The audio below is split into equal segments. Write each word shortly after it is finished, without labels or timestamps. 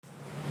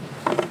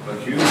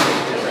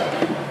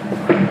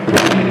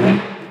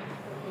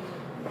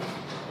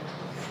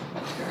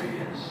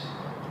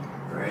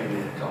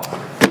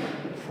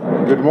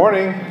Good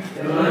morning.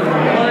 Good morning.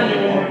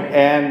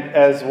 And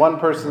as one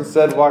person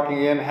said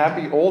walking in,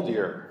 happy old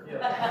year.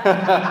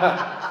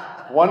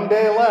 One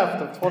day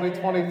left of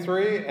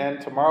 2023,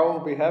 and tomorrow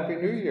will be Happy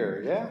New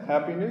Year. Yeah,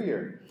 Happy New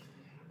Year.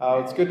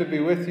 It's good to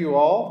be with you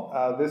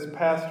all. This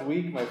past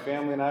week, my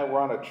family and I were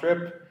on a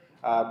trip.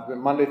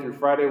 Monday through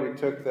Friday, we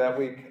took that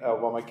week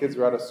while my kids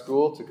were out of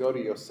school to go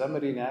to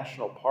Yosemite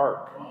National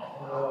Park.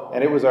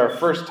 And it was our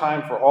first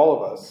time for all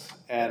of us,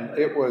 and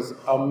it was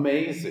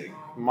amazing.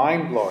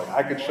 Mind-blowing.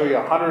 I could show you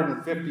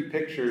 150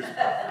 pictures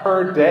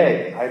per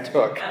day I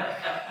took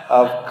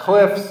of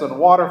cliffs and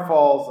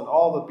waterfalls and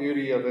all the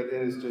beauty of it.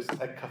 It is just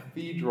a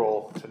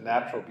cathedral to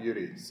natural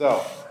beauty.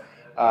 So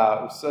it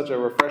was such a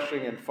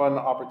refreshing and fun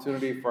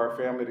opportunity for our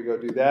family to go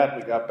do that.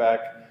 We got back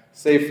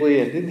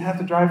safely and didn't have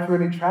to drive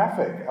through any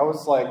traffic. I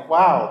was like,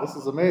 wow, this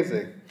is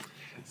amazing.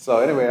 So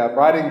anyway, I'm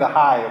riding the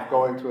high of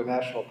going to a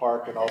national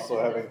park and also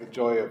having the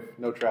joy of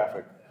no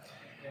traffic.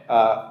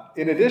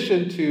 In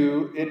addition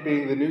to it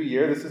being the new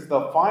year, this is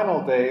the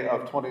final day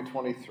of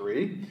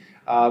 2023.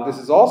 This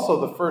is also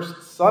the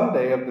first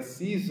Sunday of the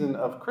season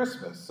of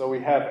Christmas. So we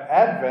have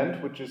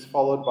Advent, which is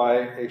followed by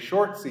a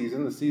short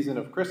season, the season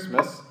of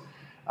Christmas,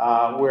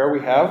 where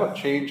we have a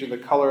change in the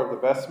color of the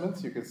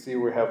vestments. You can see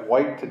we have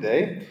white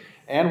today.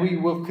 And we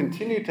will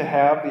continue to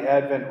have the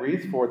Advent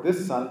wreath for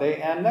this Sunday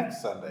and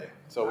next Sunday.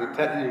 So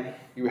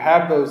you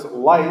have those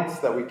lights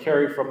that we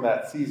carry from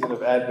that season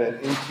of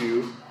Advent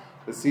into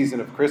the season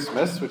of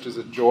Christmas, which is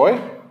a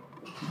joy.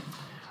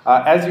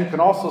 As you can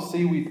also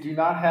see, we do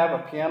not have a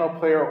piano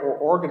player or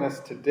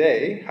organist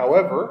today.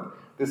 However,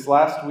 this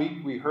last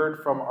week we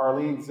heard from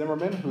Arlene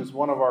Zimmerman, who's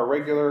one of our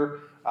regular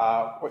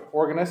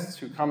organists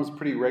who comes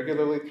pretty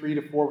regularly, 3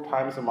 to 4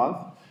 times a month.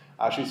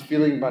 She's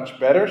feeling much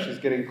better. She's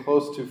getting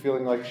close to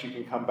feeling like she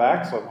can come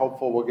back, so I'm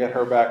hopeful we'll get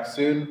her back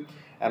soon.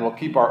 And we'll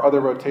keep our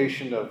other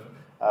rotation of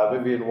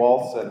Vivian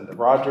Waltz and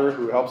Roger,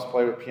 who helps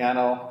play with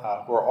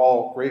piano, who are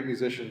all great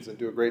musicians and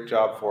do a great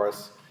job for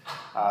us.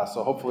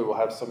 So hopefully we'll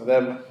have some of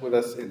them with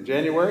us in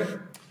January.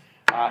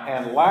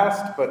 And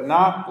last but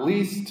not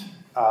least,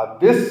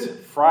 this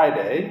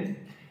Friday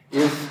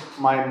is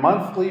my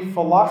monthly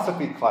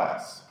philosophy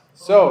class.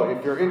 So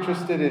if you're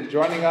interested in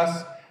joining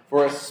us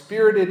for a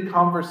spirited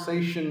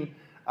conversation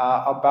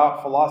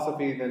about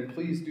philosophy, then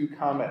please do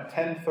come at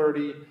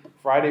 10:30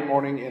 Friday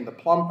morning in the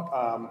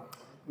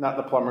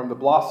the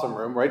Blossom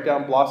Room, right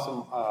down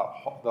Blossom,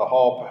 the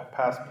hall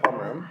past Plum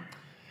Room.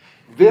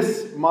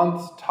 This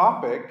month's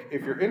topic,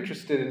 if you're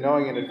interested in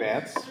knowing in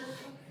advance,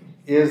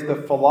 is the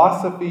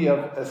philosophy of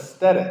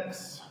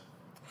aesthetics.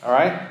 All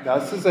right? Now,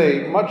 this is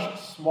a much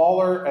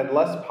smaller and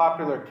less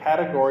popular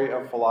category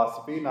of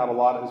philosophy. Not a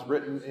lot is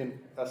written in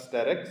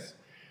aesthetics.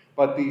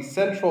 But the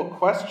central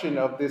question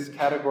of this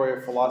category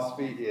of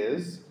philosophy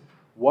is,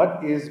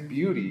 what is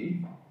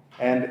beauty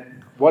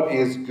and what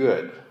is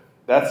good?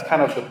 That's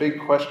kind of the big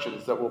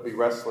questions that we'll be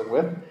wrestling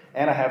with.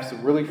 And I have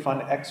some really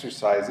fun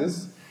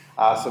exercises,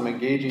 some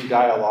engaging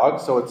dialogue.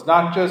 So it's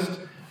not just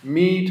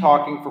me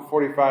talking for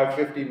 45,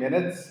 50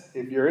 minutes.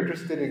 If you're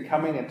interested in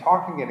coming and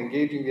talking and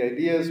engaging the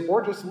ideas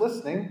or just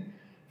listening,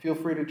 feel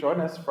free to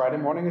join us Friday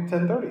morning at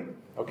 10:30.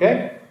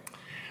 Okay?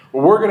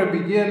 Well, we're going to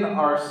begin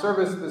our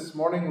service this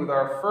morning with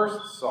our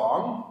first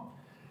song,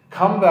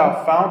 Come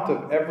Thou Fount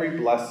of Every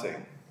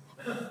Blessing.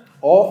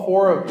 All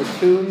four of the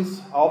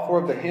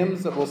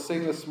hymns that we'll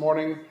sing this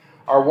morning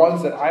are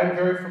ones that I'm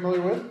very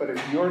familiar with, but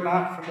if you're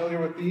not familiar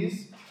with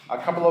these, a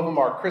couple of them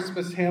are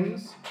Christmas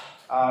hymns.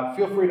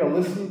 Feel free to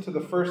listen to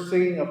the first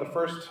singing of the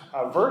first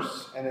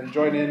verse and then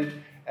join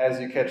in as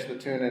you catch the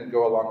tune and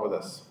go along with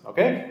us.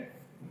 Okay?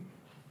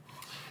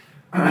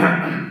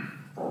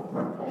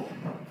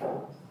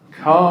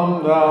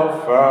 Come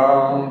thou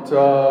fount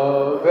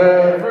of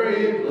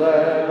every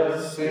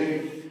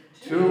blessing,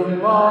 tune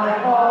my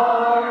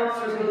heart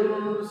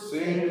to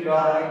sing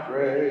thy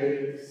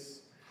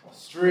grace.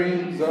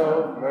 Streams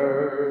of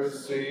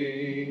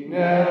mercy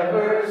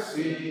never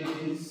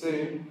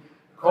ceasing,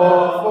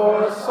 call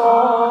for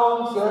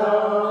songs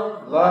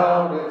of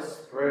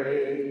loudest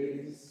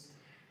praise.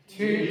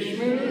 Teach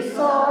me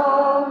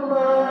some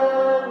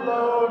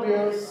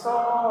melodious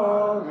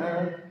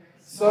sonnet,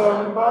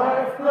 sung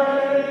by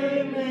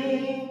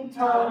flaming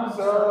tongues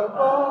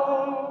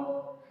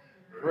above.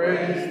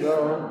 Praise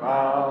the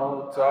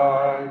mount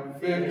I'm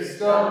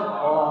fixed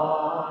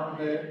upon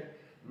it,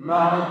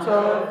 mount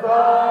of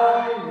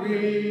thy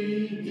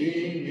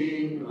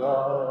redeeming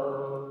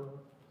love.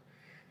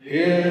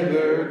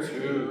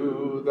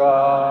 Hitherto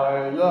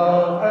thy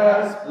love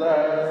has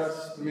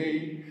blessed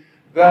me,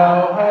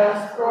 thou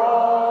hast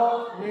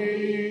brought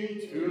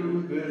me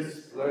to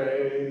this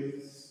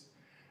place.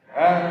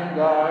 And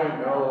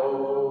I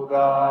know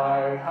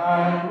thy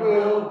hand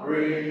will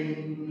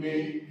bring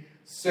me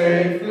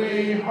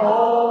safely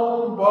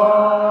home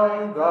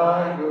by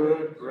thy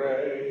good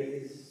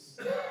grace.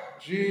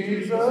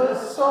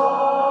 Jesus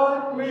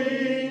sought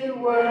me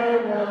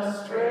when a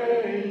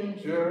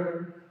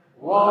stranger,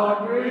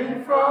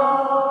 wandering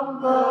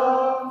from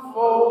the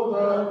fold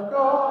of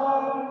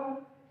God.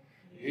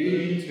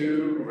 He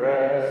to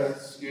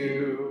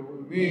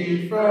rescue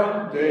me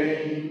from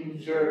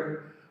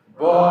danger,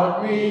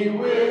 bought me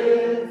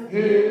with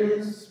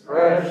his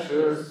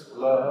precious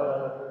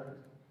blood.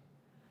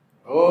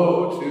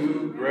 Oh,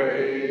 to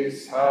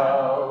grace,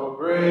 how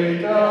great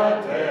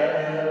a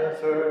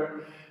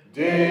debtor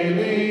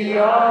daily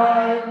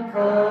I'm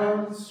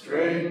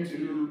constrained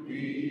to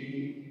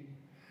be.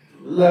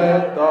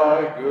 Let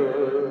thy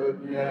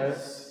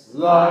goodness,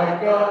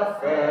 like a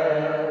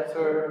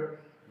fetter,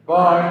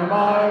 bind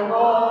my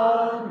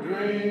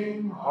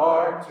wandering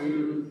heart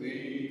to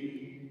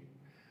thee.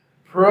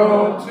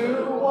 Prone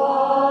to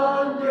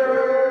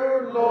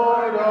wander,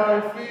 Lord,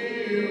 I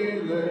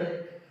feel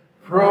it,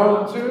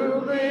 prone to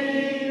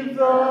leave the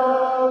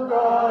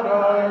God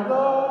I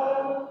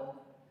love.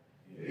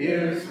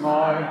 Here's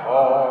my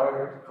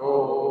heart,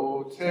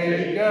 go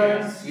take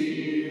and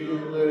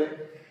seal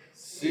it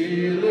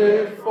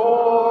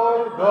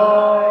for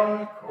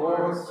thy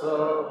course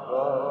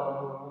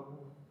above.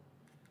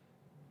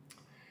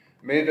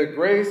 May the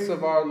grace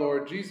of our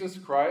Lord Jesus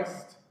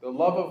Christ, the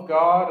love of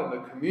God, and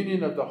the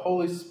communion of the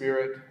Holy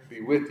Spirit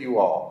be with you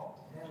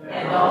all.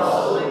 And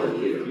also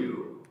with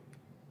you.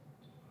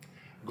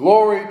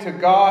 Glory to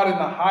God in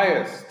the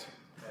highest.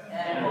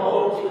 And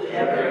woe to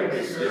every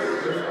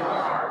discouraged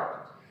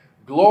heart.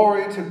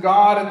 Glory to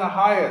God in the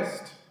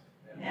highest.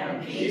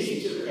 And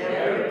peace to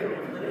every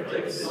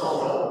conflicted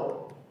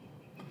soul.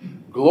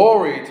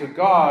 Glory to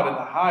God in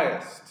the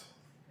highest.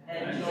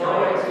 And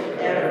joy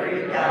to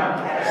every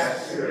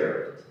downcast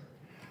spirit.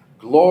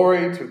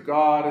 Glory to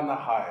God in the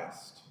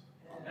highest.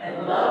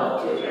 And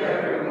love to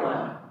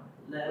everyone.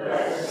 Let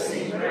us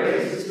sing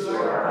praises to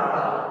our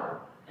God,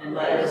 and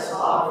let us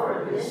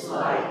offer this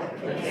light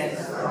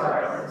against the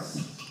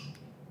darkness.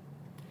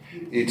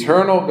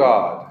 Eternal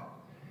God,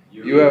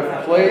 you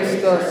have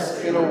placed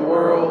us in a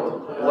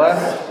world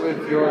blessed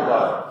with your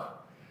love.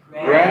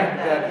 Grant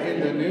that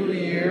in the new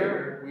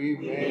year we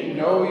may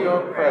know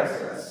your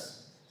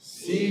presence,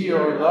 see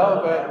your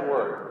love at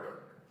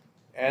work,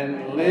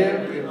 and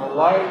live in the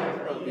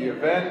light of the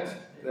event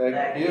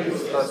that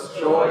gives us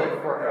joy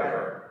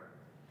forever.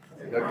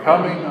 The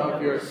coming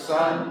of your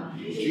Son,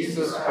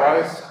 Jesus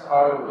Christ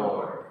our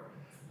Lord,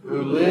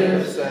 who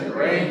lives and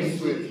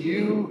reigns with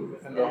you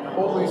and the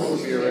Holy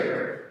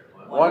Spirit,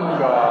 one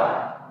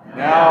God,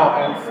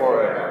 now and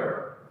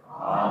forever.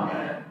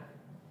 Amen.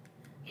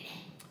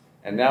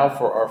 And now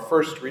for our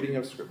first reading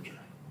of Scripture.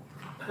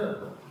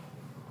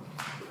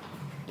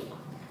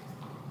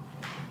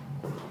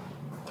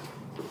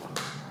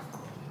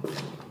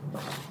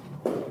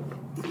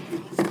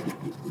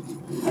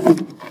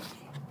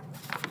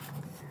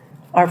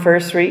 Our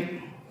first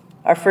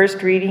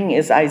reading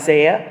is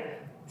Isaiah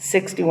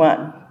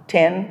 61,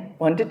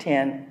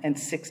 1-10, and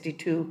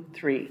 62,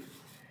 3.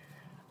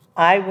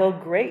 I will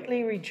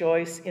greatly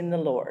rejoice in the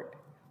Lord.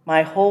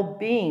 My whole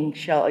being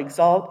shall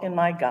exult in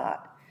my God.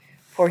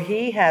 For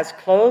he has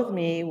clothed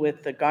me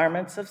with the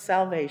garments of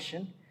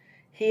salvation.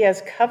 He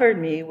has covered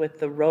me with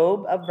the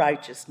robe of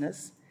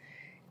righteousness.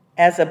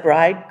 As a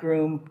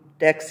bridegroom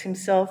decks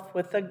himself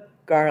with a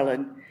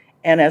garland,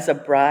 and as a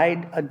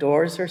bride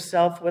adorns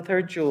herself with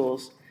her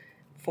jewels.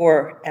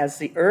 For as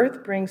the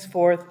earth brings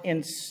forth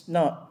in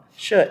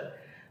shoot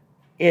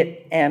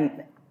it,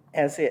 and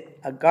as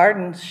a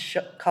garden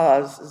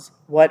causes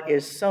what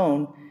is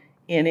sown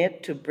in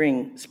it to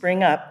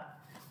spring up,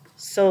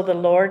 so the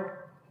Lord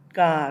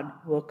God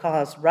will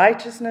cause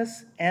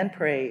righteousness and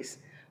praise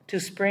to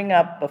spring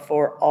up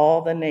before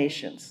all the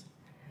nations.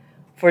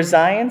 For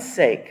Zion's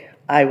sake,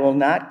 I will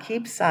not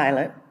keep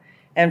silent,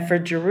 and for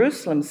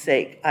Jerusalem's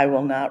sake, I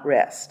will not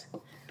rest,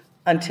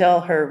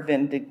 until her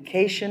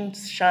vindication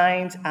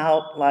shines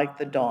out like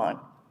the dawn,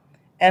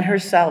 and her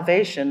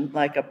salvation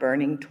like a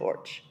burning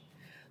torch.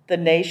 The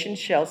nations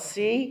shall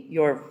see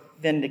your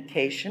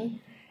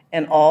vindication,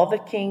 and all the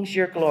kings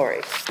your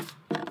glory.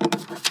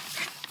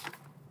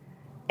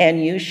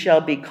 And you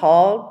shall be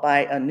called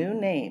by a new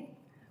name,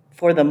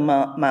 for the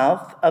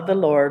mouth of the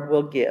Lord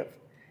will give,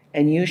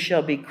 and you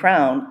shall be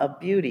crowned of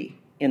beauty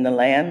in the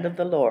land of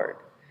the Lord,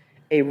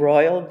 a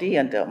royal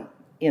diadem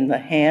in the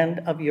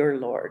hand of your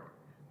Lord.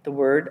 The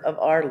word of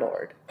our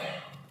Lord.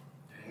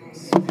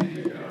 Thanks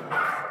be to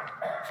God.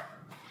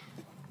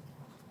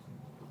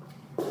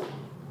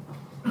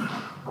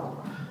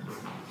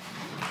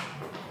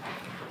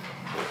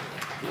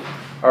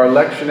 Our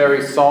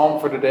lectionary psalm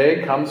for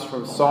today comes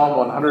from Psalm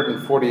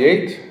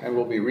 148, and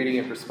we'll be reading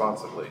it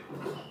responsively.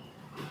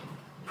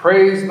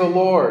 Praise the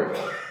Lord.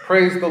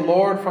 Praise the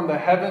Lord from the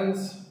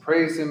heavens.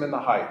 Praise him in the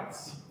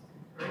heights.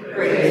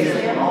 Praise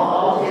him,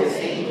 all his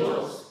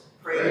angels.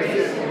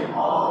 Praise him,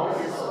 all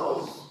his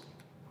hosts.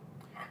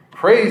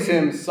 Praise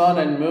him, sun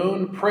and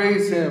moon.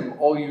 Praise him,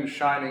 all you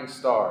shining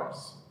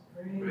stars.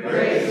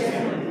 Praise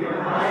him with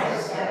your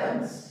highest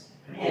heavens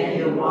and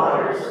your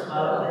waters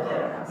above the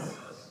heavens.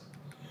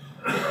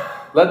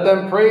 Let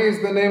them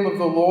praise the name of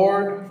the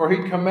Lord, for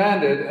he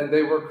commanded and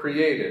they were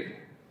created.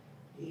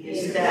 He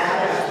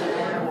established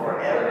them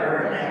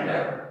forever and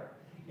ever.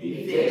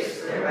 He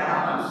fixed their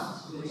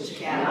bounds, which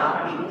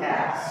cannot be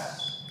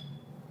passed.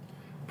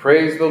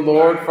 Praise the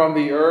Lord from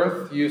the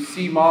earth, you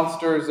sea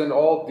monsters in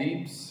all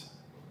deeps.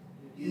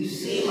 You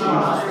sea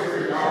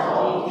monsters in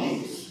all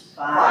deeps,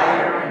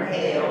 fire and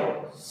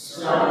hail,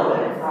 snow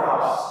and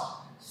frost,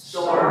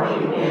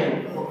 stormy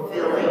wind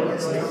fulfilling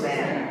its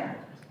command.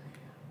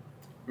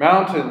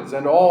 Mountains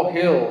and all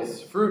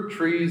hills, fruit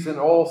trees and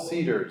all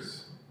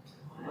cedars.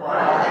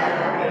 Wild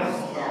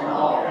animals and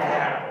all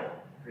cattle,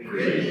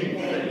 creeping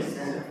things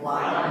and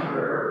flying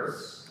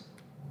birds.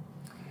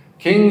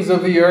 Kings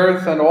of the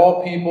earth and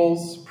all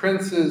peoples,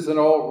 princes and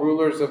all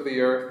rulers of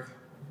the earth.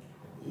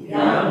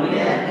 Young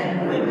men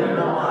and women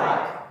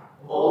alike,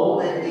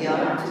 old and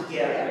young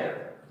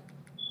together.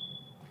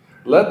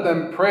 Let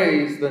them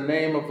praise the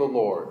name of the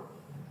Lord.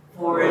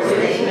 For his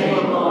name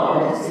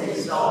alone is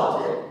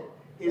exalted,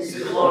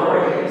 his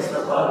glory is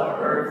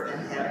above earth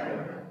and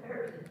heaven.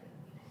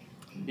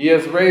 He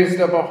has raised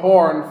up a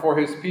horn for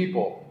his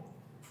people.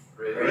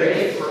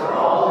 Praise for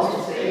all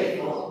his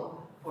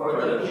faithful, for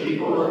the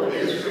people of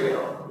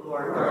Israel who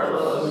are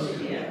close to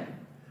him.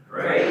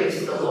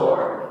 Praise the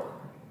Lord.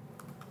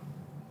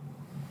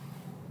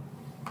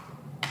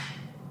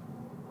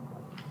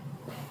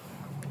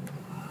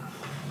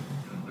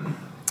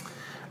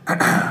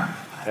 I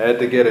had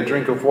to get a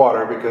drink of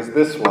water because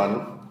this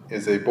one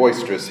is a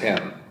boisterous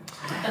hymn.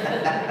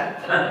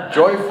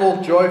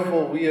 Joyful,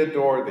 joyful, we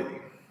adore thee.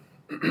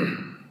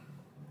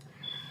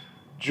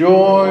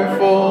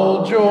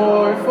 Joyful,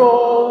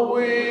 joyful,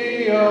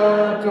 we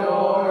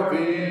adore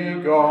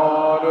thee,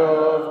 God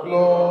of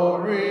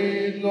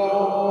glory,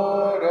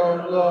 Lord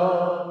of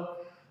love.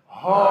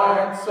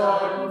 Hearts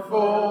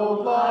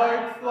unfold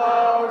like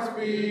flowers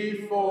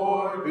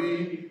before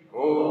thee,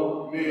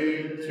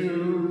 opening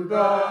to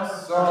the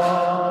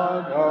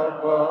sun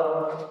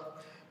above.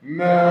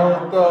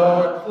 Melt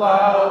the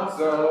clouds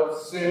of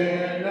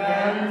sin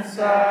and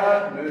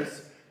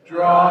sadness,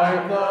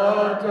 drive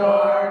the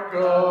dark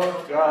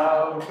of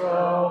doubt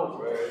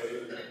away.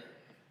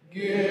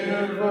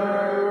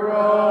 Giver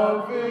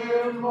of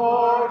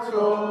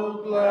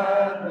immortal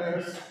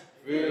gladness,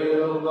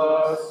 fill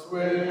us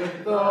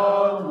with the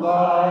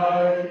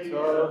light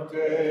of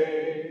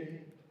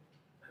day.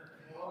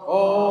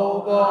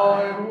 All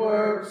thy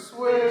works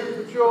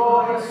with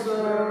joy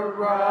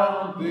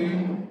surround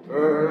thee,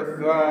 earth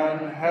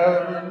and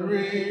heaven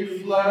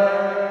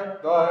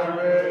reflect thy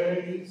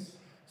rays.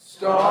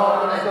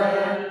 Stars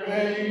and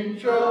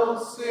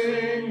angels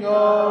sing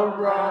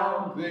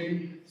around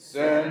thee,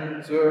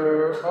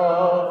 center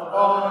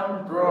of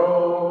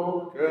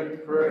unbroken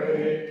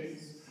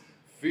praise.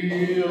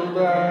 Field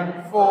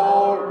and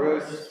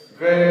forest,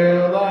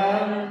 vale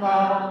and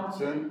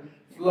mountain,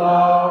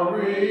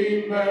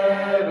 flowery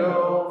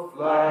meadow,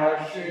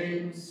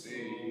 flashing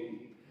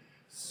sea,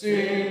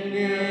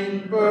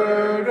 singing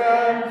bird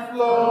and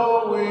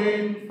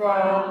flowing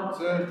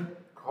fountain,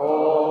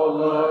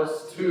 call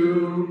us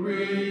to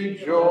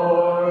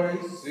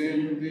rejoice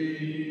in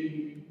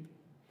thee.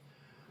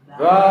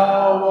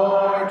 Thou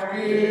art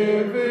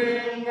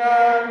giving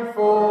and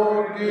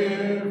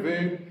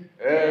forgiving,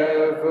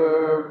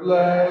 ever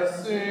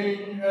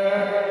blessing,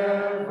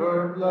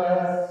 ever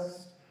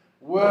blessed,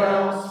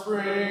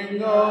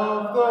 wellspring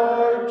of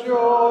the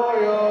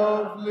joy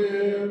of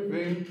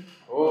living,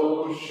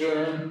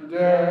 ocean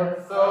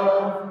depth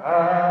of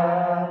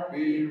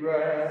happy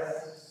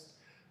rest.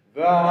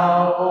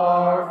 Thou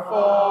our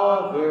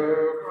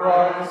Father,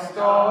 Christ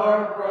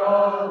our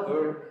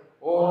brother,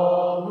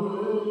 all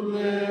who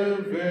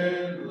live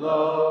in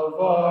love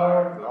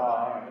are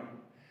thine.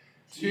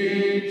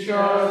 Teach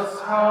us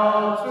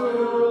how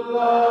to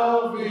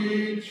love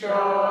each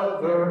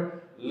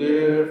other,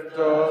 lift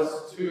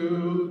us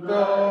to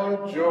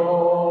the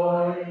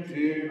joy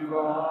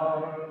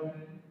divine.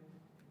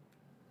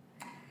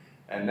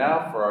 And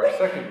now for our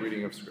second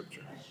reading of Scripture.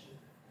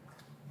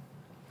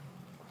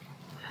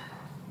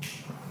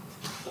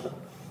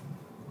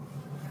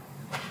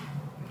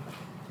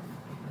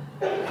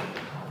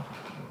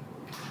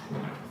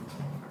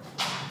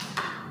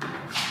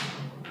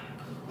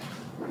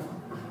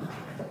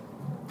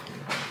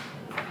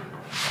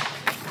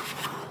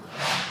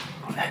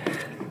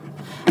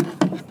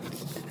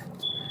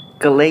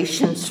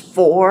 Galatians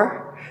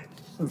 4,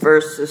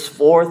 verses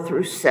 4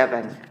 through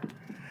 7.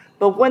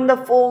 But when the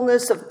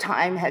fullness of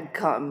time had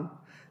come,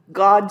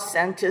 God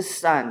sent his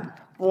Son,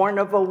 born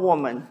of a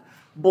woman,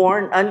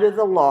 born under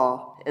the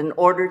law, in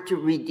order to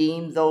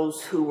redeem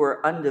those who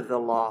were under the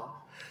law,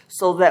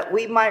 so that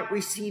we might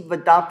receive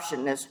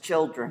adoption as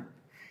children.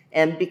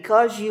 And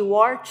because you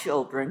are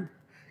children,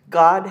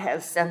 God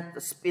has sent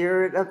the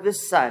Spirit of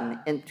his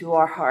Son into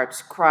our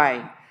hearts,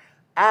 crying,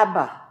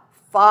 Abba,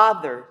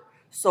 Father.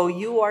 So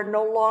you are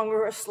no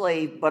longer a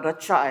slave, but a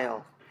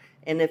child.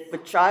 And if a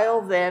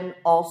child, then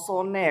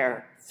also an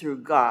heir through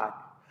God.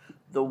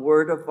 The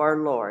word of our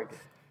Lord.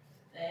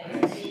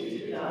 Thanks be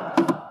to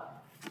God.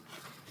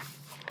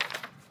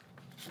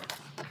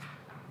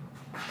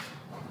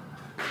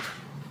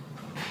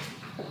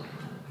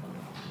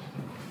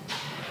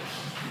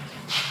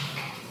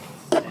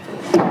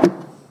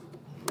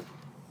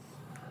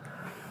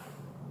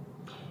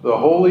 The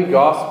Holy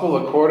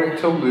Gospel according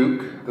to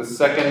Luke, the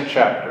 2nd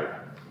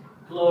chapter.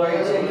 Glory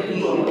to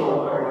you, O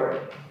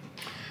Lord.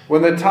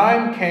 When the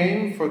time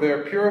came for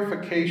their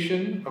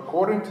purification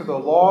according to the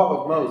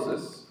law of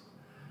Moses,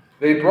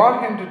 they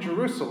brought him to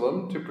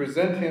Jerusalem to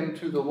present him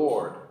to the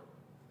Lord.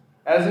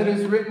 As it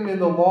is written in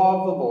the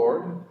law of the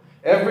Lord,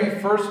 every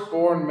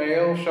firstborn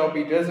male shall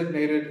be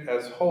designated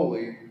as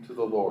holy to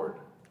the Lord.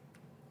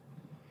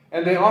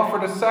 And they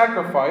offered a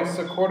sacrifice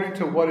according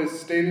to what is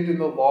stated in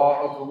the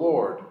law of the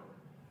Lord,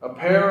 a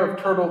pair of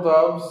turtle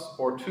doves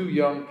or 2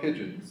 young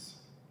pigeons.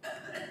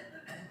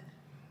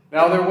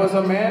 Now there was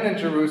a man in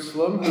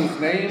Jerusalem whose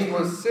name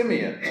was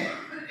Simeon.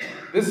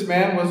 This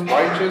man was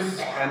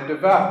righteous and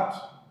devout,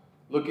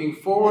 looking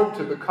forward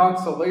to the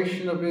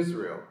consolation of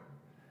Israel,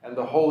 and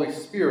the Holy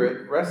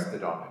Spirit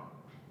rested on him.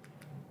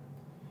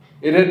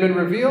 It had been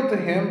revealed to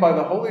him by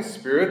the Holy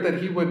Spirit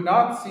that he would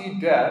not see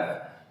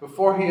death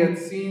before he had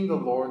seen the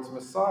Lord's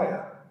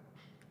Messiah.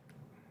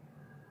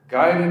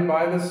 Guided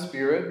by the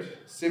Spirit,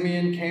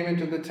 Simeon came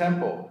into the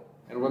temple,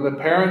 and when the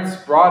parents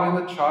brought in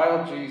the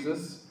child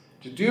Jesus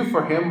to do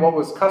for him what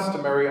was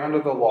customary under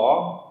the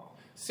law,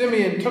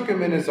 Simeon took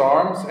him in his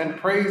arms and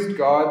praised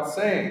God,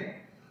 saying,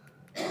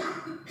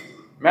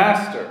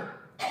 "Master,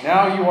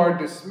 now you are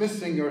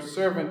dismissing your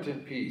servant in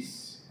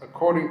peace,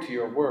 according to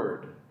your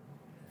word.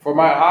 For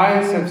my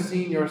eyes have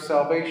seen your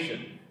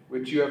salvation,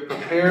 which you have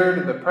prepared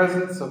in the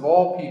presence of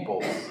all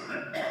peoples,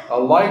 a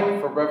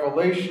light for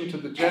revelation to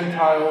the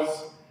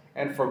Gentiles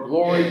and for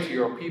glory to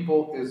your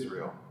people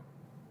Israel."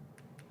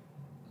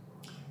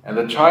 And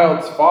the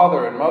child's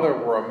father and mother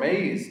were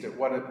amazed at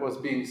what was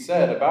being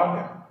said about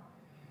him.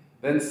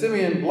 Then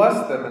Simeon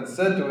blessed them and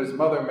said to his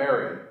mother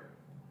Mary,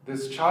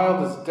 "This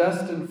child is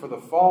destined for the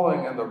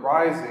falling and the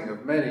rising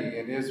of many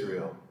in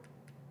Israel,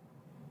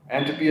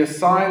 and to be a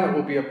sign that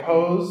will be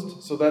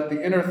opposed, so that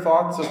the inner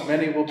thoughts of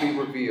many will be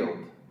revealed,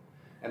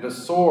 and a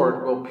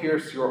sword will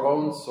pierce your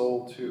own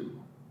soul too."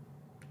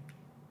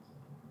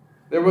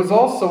 There was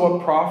also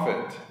a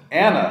prophet,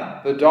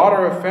 Anna, the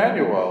daughter of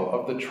Phanuel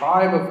of the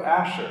tribe of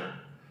Asher.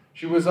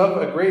 She was of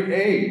a great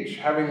age,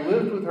 having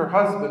lived with her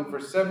husband for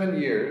 7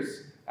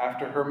 years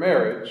after her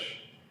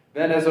marriage,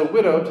 then as a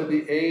widow to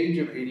the age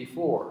of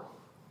 84.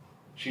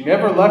 She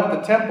never left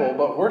the temple,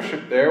 but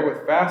worshipped there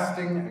with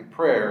fasting and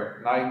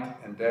prayer night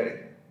and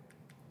day.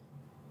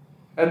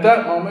 At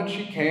that moment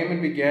she came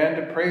and began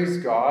to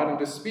praise God and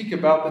to speak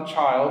about the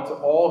child to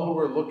all who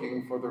were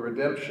looking for the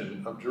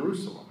redemption of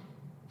Jerusalem.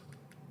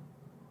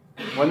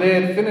 When they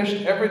had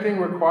finished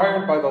everything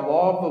required by the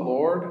law of the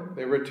Lord,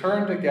 they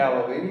returned to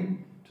Galilee,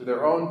 to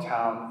their own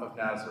town of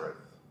Nazareth.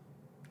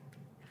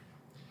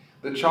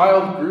 The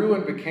child grew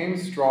and became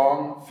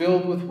strong,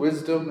 filled with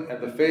wisdom, and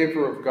the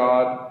favor of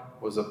God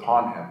was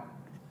upon him.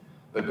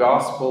 The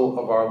gospel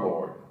of our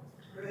Lord.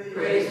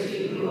 Praise to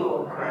you,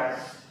 O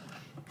Christ.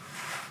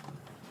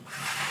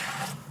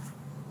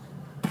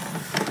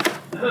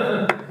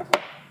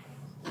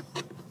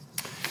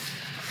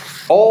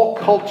 All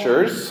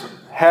cultures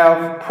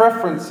have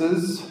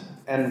preferences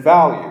and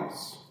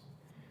values,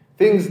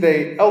 things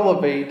they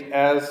elevate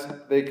as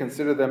they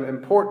consider them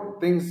important,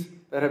 things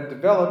that have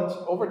developed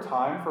over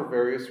time for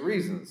various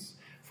reasons.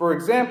 For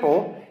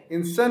example,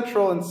 in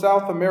Central and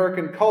South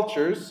American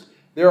cultures,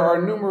 there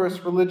are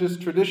numerous religious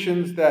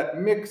traditions that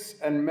mix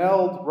and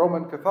meld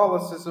Roman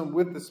Catholicism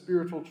with the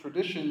spiritual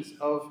traditions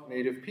of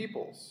native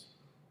peoples.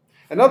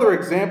 Another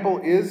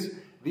example is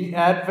the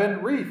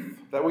Advent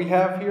wreath that we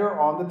have here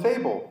on the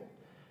table.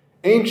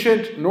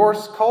 Ancient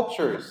Norse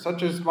cultures,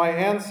 such as my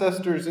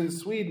ancestors in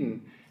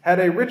Sweden, had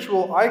a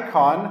ritual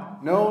icon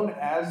known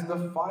as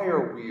the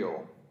fire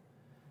wheel.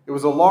 It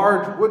was a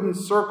large wooden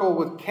circle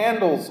with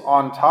candles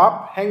on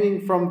top hanging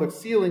from the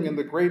ceiling in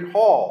the great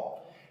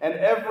hall. And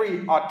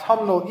every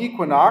autumnal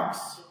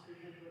equinox,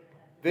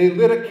 they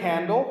lit a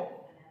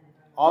candle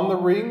on the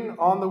ring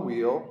on the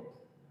wheel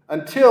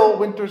until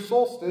winter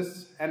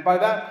solstice, and by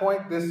that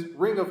point this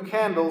ring of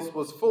candles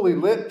was fully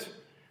lit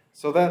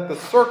so that the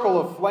circle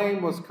of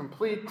flame was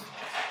complete,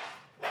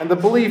 and the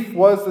belief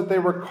was that they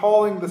were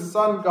calling the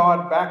sun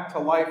god back to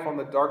life on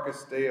the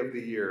darkest day of the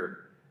year.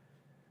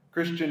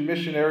 Christian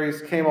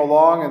missionaries came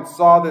along and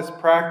saw this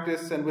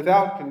practice, and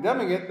without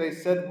condemning it, they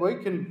said, we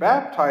can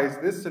baptize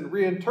this and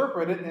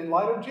reinterpret it in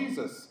light of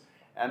Jesus.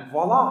 And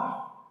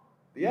voila,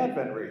 the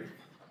Advent wreath.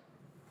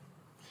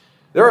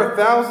 There are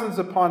thousands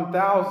upon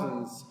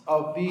thousands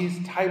of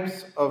these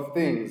types of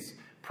things,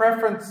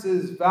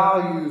 preferences,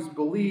 values,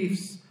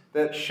 beliefs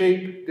that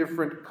shape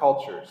different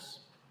cultures.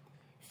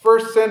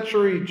 First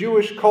century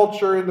Jewish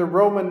culture in the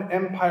Roman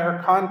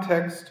Empire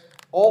context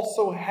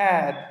also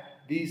had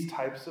these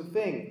types of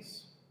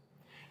things.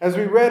 As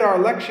we read our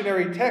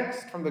lectionary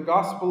text from the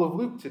Gospel of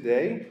Luke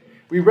today,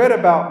 we read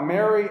about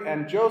Mary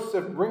and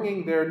Joseph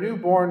bringing their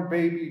newborn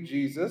baby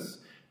Jesus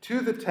to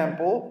the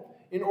temple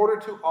in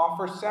order to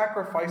offer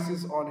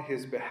sacrifices on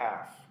his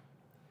behalf.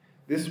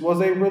 This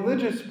was a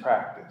religious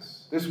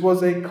practice. This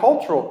was a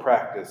cultural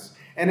practice,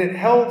 and it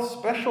held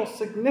special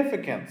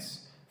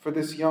significance for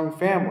this young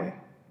family.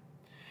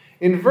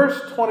 In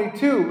verse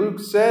 22, Luke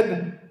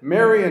said,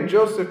 Mary and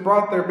Joseph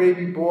brought their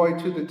baby boy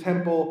to the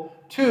temple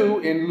to,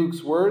 in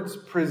Luke's words,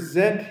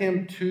 present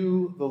him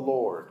to the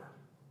Lord.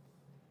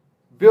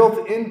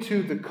 Built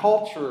into the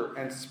culture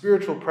and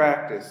spiritual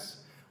practice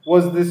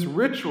was this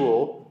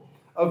ritual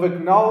of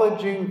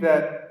acknowledging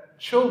that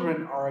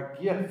children are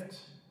a gift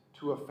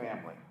to a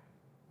family.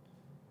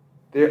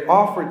 They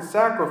offered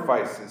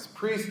sacrifices.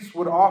 Priests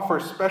would offer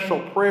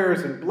special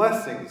prayers and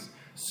blessings,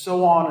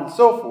 so on and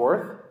so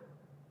forth.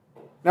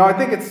 Now, I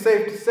think it's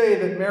safe to say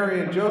that Mary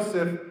and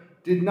Joseph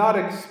did not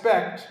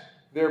expect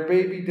their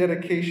baby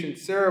dedication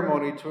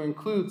ceremony to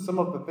include some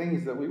of the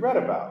things that we read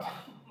about.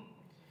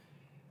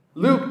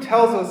 Luke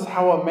tells us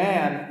how a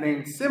man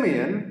named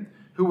Simeon,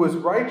 who was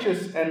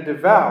righteous and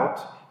devout,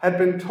 had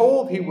been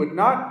told he would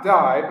not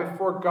die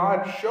before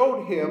God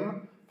showed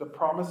him the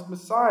promised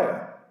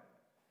Messiah.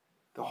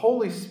 The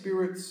Holy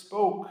Spirit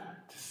spoke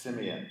to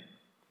Simeon.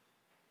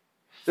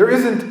 There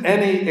isn't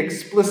any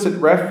explicit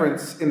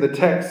reference in the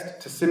text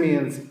to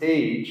Simeon's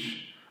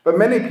age, but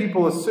many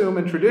people assume,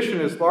 and tradition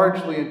has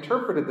largely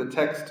interpreted the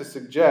text to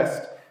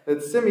suggest,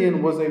 that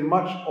Simeon was a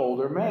much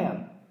older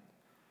man,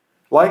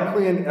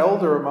 likely an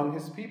elder among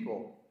his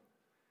people.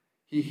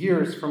 He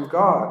hears from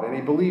God, and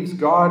he believes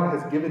God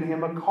has given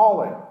him a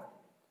calling.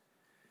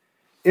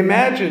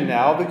 Imagine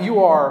now that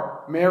you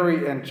are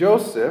Mary and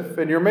Joseph,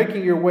 and you're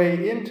making your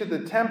way into the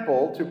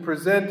temple to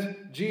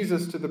present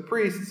Jesus to the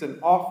priests and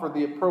offer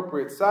the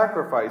appropriate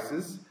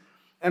sacrifices.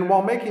 And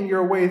while making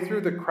your way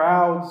through the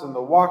crowds and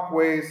the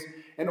walkways,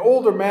 an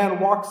older man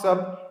walks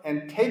up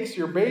and takes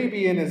your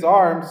baby in his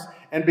arms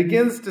and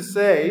begins to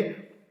say,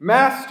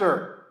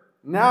 Master,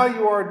 now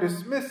you are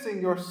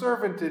dismissing your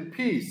servant in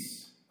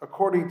peace,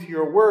 according to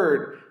your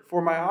word, for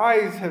my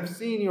eyes have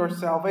seen your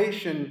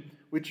salvation,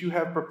 which you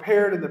have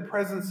prepared in the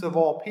presence of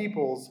all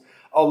peoples,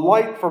 a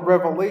light for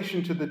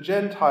revelation to the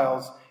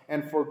Gentiles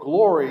and for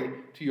glory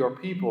to your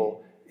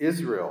people,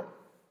 Israel.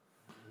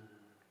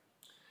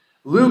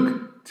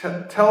 Luke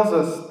tells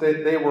us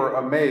that they were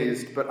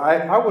amazed, but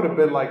I would have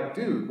been like,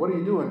 dude, what are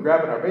you doing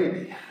grabbing our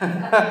baby?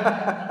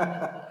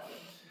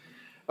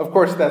 Of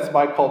course, that's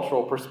my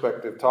cultural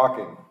perspective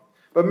talking.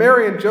 But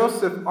Mary and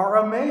Joseph are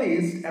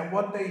amazed at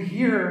what they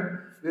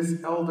hear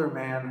this elder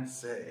man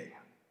say.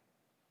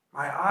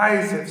 My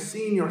eyes have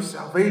seen your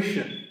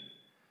salvation,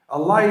 a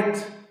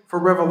light for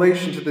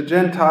revelation to the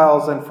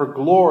Gentiles and for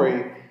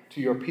glory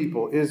to your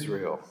people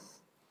Israel.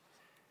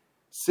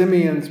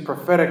 Simeon's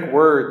prophetic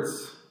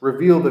words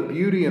reveal the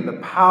beauty and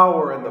the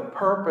power and the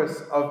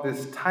purpose of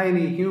this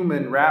tiny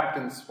human wrapped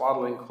in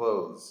swaddling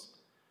clothes.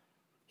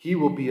 He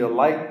will be a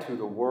light to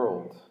the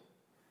world.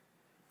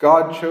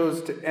 God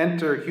chose to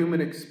enter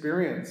human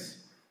experience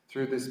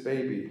through this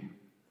baby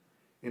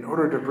in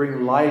order to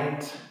bring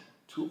light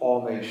to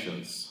all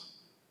nations.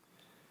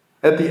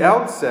 At the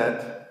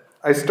outset,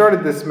 I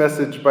started this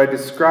message by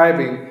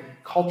describing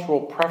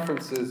cultural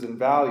preferences and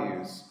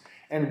values.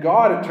 And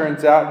God, it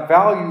turns out,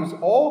 values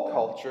all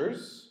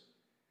cultures,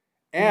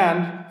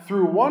 and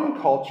through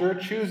one culture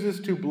chooses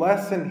to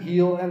bless and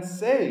heal and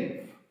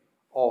save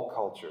all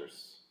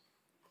cultures.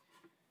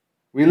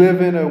 We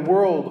live in a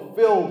world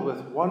filled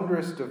with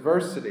wondrous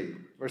diversity.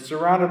 We're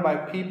surrounded by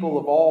people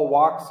of all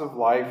walks of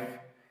life,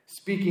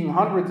 speaking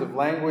hundreds of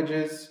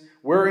languages,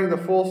 wearing the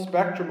full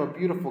spectrum of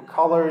beautiful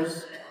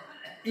colors,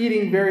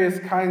 eating various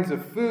kinds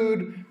of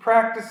food,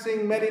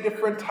 practicing many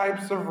different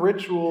types of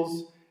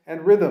rituals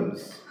and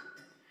rhythms.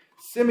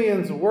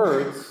 Simeon's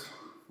words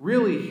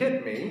really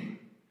hit me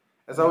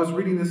as I was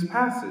reading this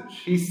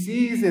passage. He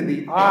sees in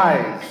the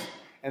eyes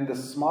and the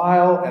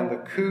smile and the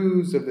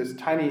coos of this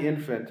tiny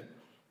infant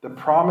the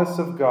promise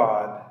of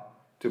God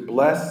to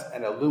bless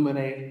and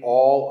illuminate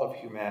all of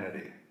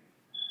humanity.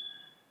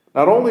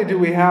 Not only do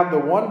we have the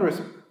wondrous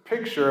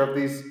picture of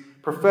these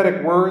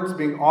prophetic words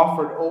being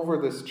offered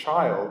over this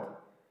child,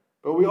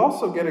 but we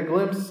also get a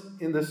glimpse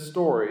in this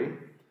story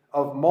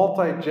of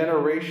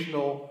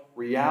multi-generational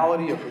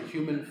reality of the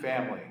human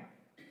family.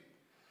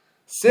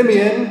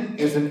 Simeon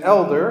is an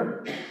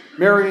elder,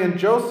 Mary and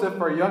Joseph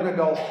are young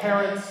adult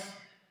parents,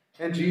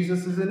 and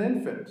Jesus is an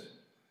infant.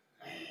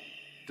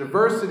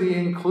 Diversity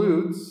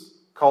includes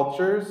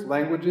cultures,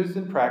 languages,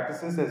 and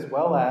practices, as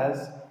well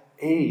as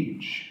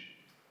age.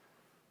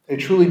 A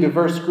truly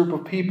diverse group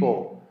of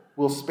people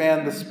will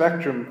span the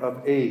spectrum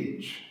of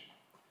age.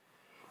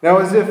 Now,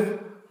 as if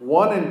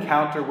one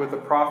encounter with a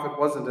prophet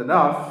wasn't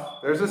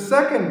enough, there's a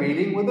second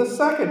meeting with a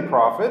second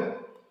prophet,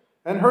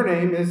 and her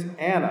name is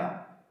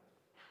Anna.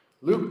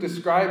 Luke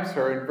describes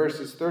her in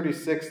verses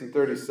 36 and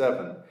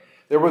 37.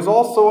 There was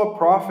also a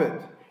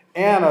prophet,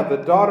 Anna,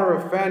 the daughter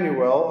of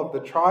Phanuel of the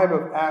tribe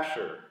of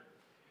Asher.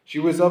 She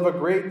was of a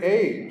great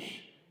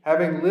age,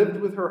 having lived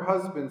with her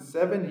husband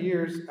 7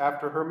 years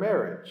after her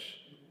marriage,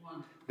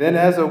 then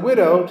as a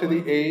widow to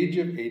the age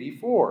of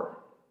 84.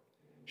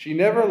 She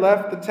never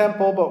left the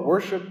temple, but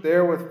worshipped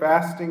there with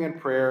fasting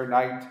and prayer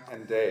night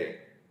and day.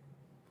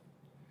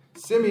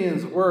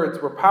 Simeon's words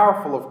were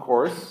powerful, of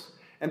course,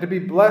 and to be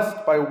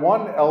blessed by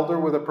one elder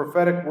with a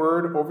prophetic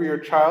word over your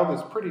child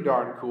is pretty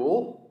darn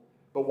cool.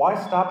 But why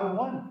stop at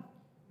one?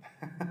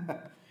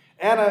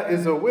 Anna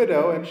is a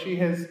widow, and she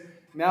has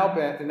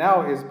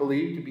now is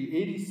believed to be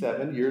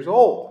 87 years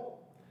old.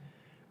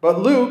 But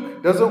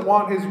Luke doesn't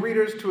want his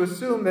readers to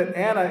assume that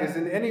Anna is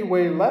in any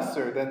way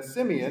lesser than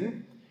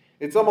Simeon.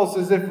 It's almost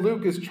as if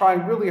Luke is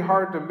trying really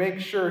hard to make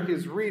sure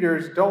his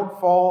readers don't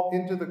fall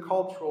into the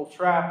cultural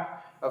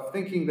trap of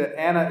thinking that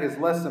Anna is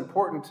less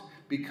important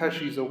because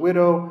she's a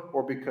widow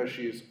or because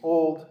she is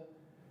old.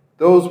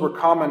 Those were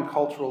common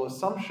cultural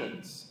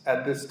assumptions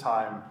at this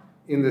time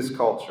in this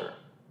culture.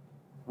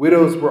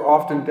 Widows were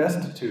often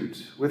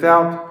destitute,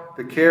 without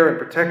the care and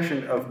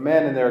protection of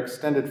men and their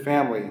extended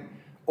family.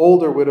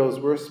 Older widows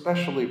were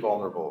especially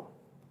vulnerable.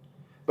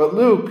 But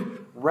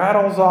Luke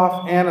rattles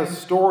off Anna's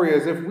story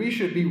as if we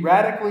should be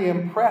radically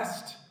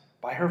impressed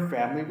by her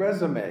family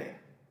resume,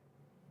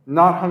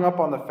 not hung up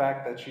on the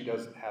fact that she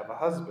doesn't have a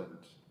husband.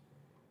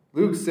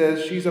 Luke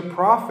says she's a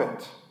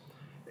prophet.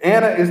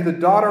 Anna is the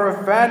daughter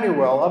of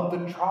Phanuel of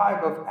the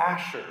tribe of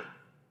Asher.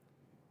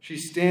 She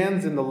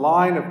stands in the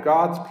line of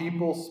God's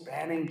people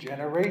spanning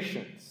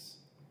generations.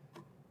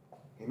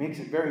 He makes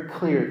it very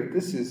clear that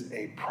this is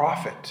a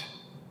prophet.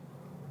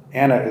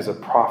 Anna is a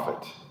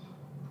prophet.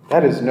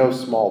 That is no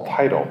small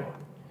title.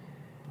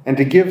 And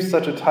to give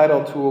such a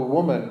title to a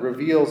woman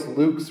reveals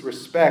Luke's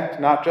respect,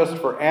 not just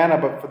for Anna,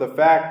 but for the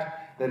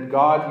fact that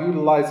God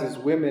utilizes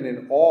women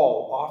in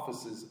all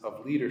offices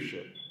of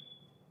leadership.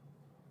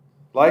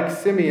 Like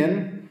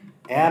Simeon,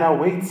 Anna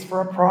waits for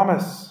a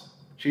promise.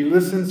 She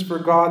listens for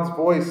God's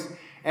voice.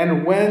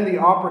 And when the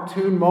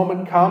opportune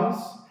moment comes,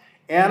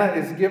 Anna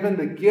is given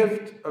the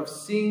gift of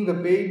seeing the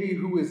baby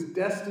who is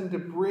destined to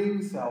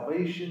bring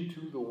salvation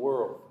to the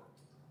world.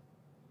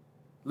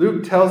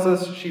 Luke tells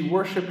us she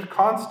worshiped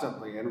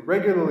constantly and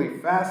regularly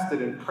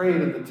fasted and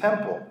prayed in the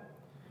temple.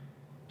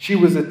 She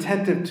was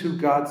attentive to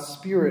God's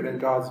Spirit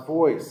and God's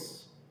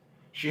voice.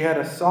 She had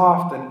a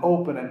soft and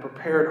open and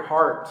prepared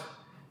heart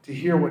to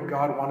hear what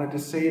God wanted to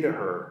say to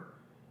her.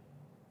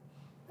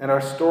 And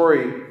our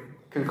story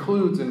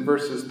concludes in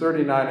verses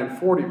 39 and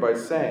 40 by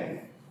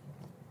saying,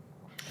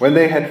 "When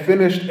they had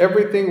finished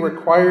everything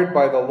required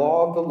by the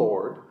law of the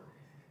Lord,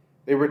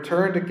 they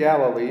returned to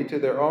Galilee to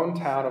their own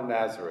town of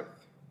Nazareth.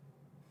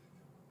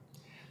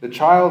 The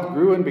child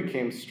grew and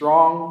became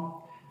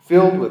strong,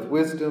 filled with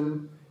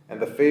wisdom, and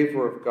the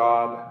favor of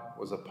God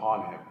was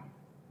upon him."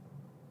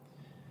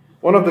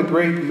 One of the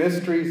great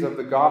mysteries of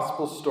the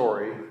gospel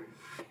story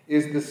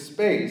is the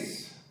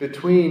space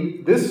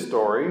between this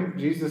story,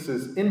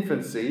 Jesus'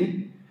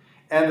 infancy,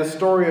 and the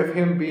story of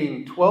him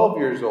being 12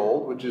 years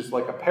old, which is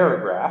like a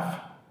paragraph,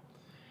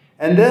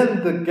 and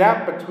then the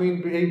gap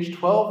between age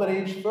 12 and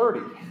age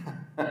 30.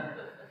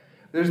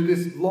 There's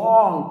this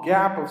long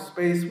gap of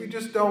space. We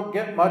just don't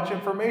get much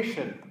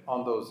information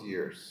on those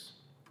years.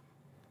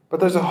 But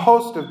there's a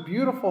host of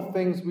beautiful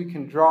things we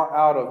can draw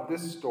out of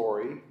this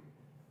story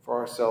for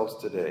ourselves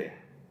today.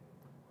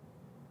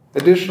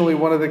 Additionally,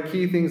 one of the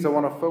key things I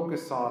want to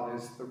focus on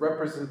is the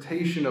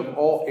representation of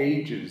all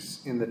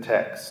ages in the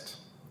text.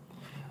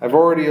 I've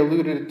already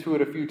alluded to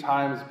it a few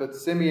times, but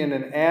Simeon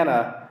and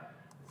Anna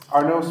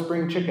are no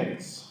spring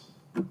chickens.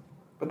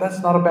 But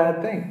that's not a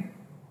bad thing.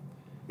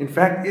 In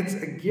fact, it's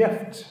a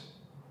gift.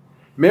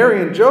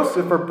 Mary and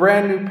Joseph are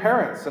brand new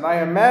parents, and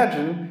I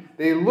imagine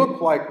they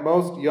look like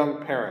most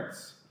young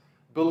parents,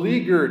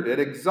 beleaguered and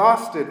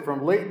exhausted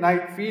from late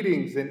night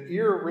feedings and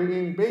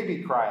ear-ringing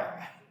baby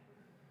crying.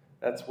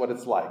 That's what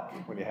it's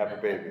like when you have a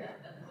baby.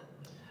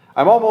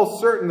 I'm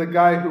almost certain the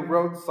guy who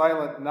wrote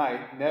Silent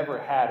Night never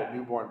had a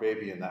newborn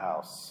baby in the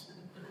house.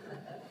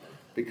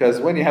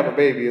 Because when you have a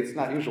baby, it's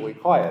not usually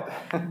quiet.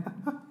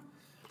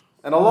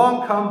 And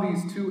along come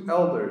these two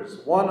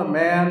elders, one a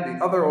man,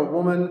 the other a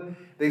woman.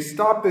 They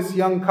stop this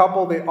young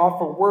couple, they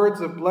offer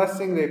words of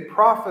blessing, they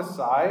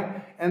prophesy,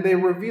 and they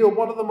reveal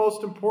one of the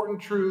most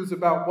important truths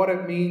about what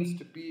it means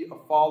to be a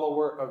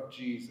follower of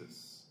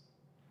Jesus.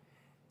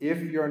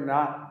 If you're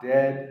not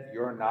dead,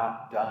 you're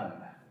not done.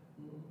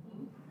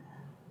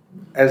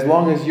 As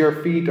long as your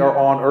feet are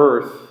on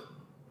earth,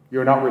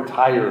 you're not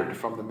retired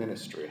from the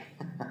ministry.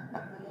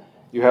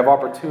 You have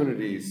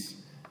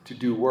opportunities to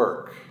do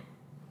work.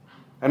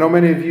 I know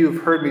many of you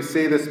have heard me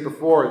say this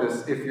before,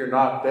 this "if you're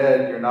not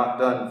dead, you're not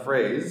done"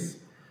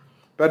 phrase.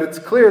 But it's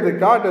clear that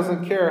God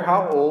doesn't care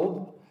how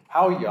old,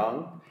 how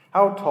young,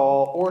 how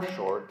tall or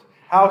short,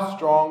 how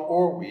strong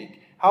or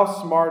weak, how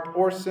smart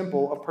or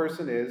simple a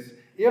person is.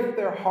 If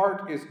their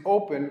heart is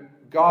open,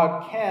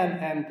 God can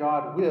and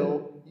God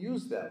will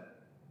use them.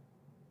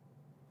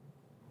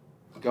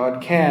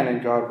 God can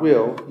and God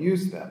will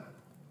use them.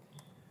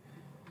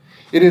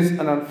 It is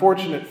an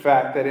unfortunate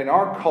fact that in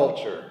our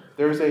culture,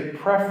 there is a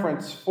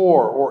preference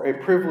for or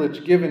a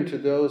privilege given to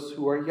those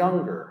who are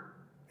younger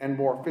and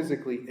more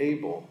physically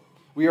able.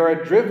 We are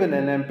a driven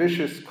and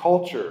ambitious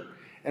culture,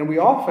 and we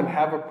often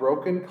have a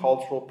broken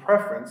cultural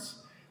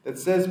preference that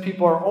says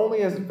people are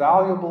only as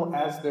valuable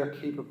as their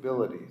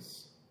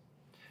capabilities.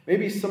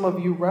 Maybe some of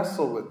you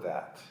wrestle with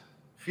that,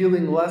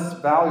 feeling less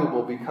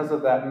valuable because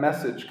of that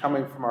message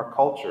coming from our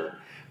culture.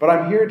 But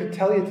I'm here to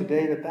tell you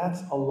today that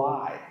that's a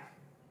lie.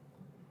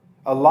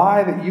 A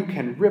lie that you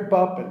can rip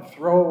up and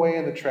throw away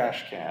in the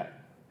trash can.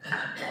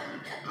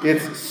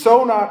 It's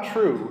so not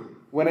true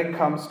when it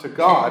comes to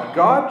God.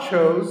 God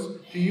chose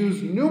to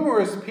use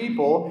numerous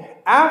people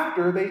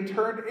after they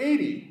turned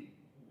 80,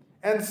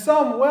 and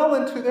some well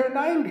into their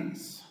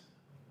 90s.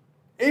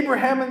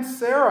 Abraham and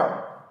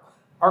Sarah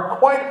are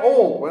quite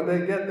old when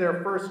they get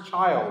their first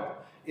child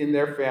in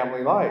their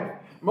family life.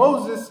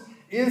 Moses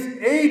is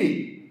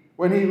 80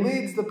 when he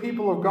leads the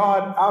people of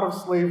God out of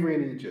slavery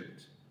in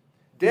Egypt.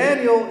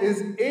 Daniel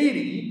is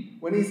 80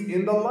 when he's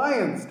in the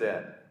lion's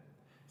den.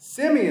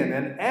 Simeon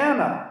and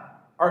Anna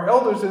are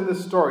elders in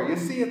this story. You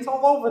see, it's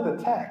all over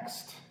the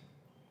text.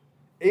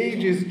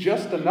 Age is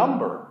just a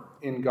number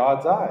in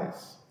God's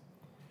eyes.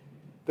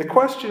 The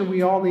question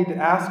we all need to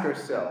ask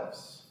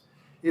ourselves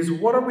is,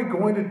 what are we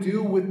going to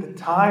do with the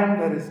time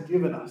that is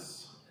given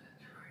us?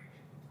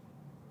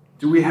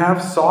 Do we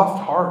have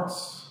soft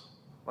hearts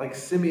like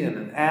Simeon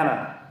and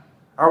Anna?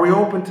 Are we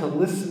open to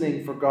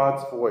listening for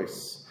God's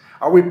voice?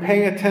 Are we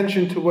paying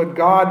attention to what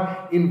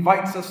God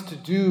invites us to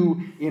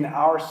do in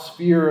our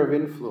sphere of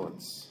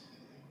influence?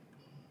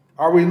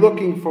 Are we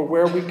looking for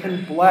where we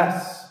can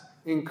bless,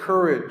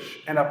 encourage,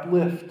 and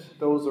uplift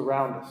those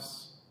around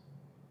us?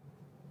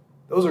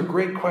 Those are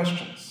great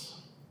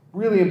questions,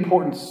 really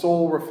important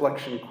soul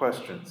reflection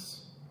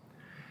questions.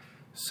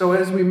 So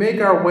as we make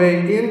our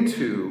way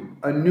into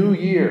a new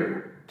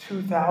year,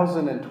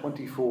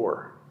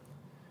 2024,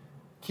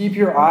 keep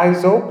your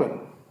eyes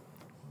open,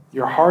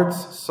 your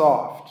hearts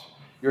soft,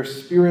 your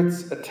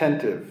spirits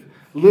attentive.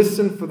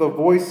 Listen for the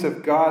voice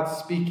of God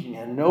speaking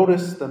and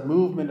notice the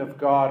movement of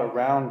God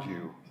around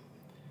you.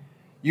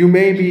 You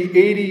may be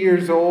 80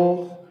 years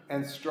old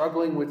and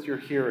struggling with your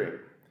hearing.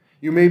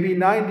 You may be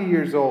 90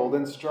 years old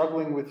and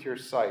struggling with your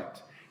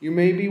sight. You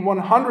may be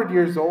 100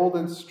 years old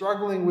and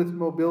struggling with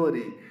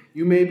mobility.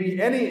 You may be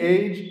any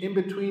age in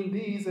between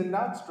these and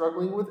not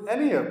struggling with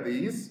any of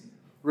these.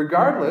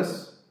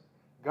 Regardless,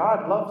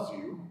 God loves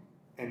you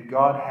and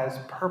God has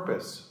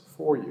purpose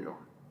for you.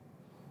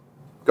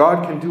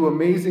 God can do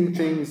amazing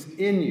things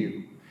in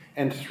you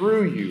and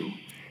through you,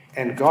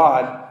 and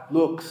God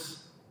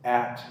looks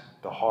at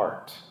the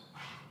heart.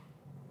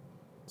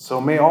 So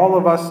may all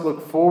of us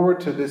look forward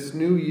to this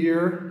new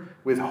year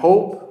with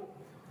hope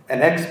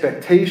and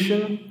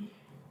expectation.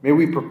 May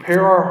we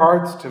prepare our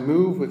hearts to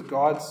move with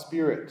God's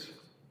Spirit.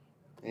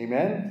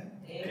 Amen?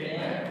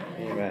 Amen.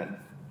 Amen.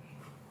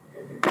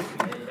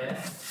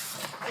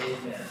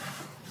 Amen.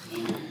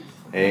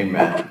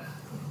 Amen.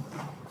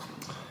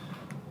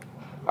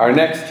 Our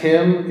next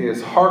hymn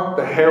is Hark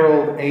the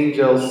Herald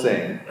Angels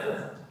Sing.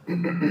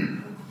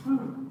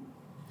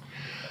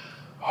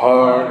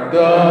 Hark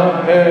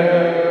the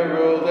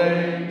herald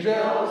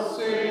angels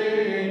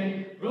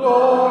sing,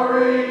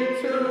 glory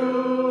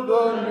to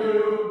the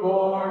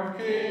newborn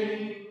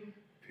King.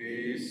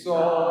 Peace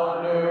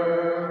on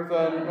earth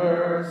and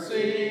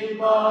mercy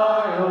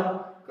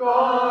mild,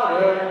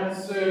 God and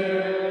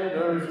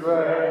sinners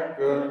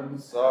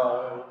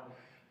reconciled.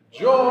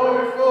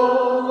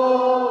 Joyful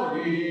all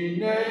ye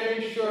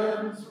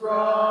nations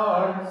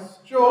rise,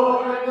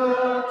 join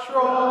the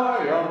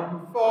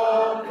triumph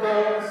of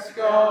the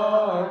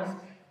skies.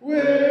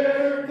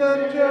 With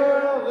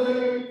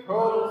angelic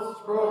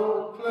hosts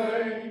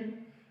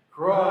proclaim,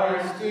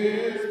 Christ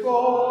is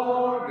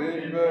born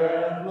in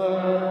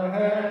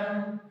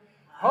Bethlehem.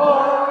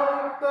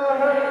 Hark the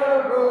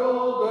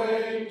herald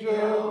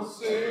angels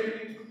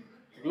sing,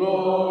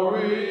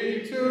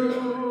 glory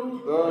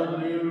to the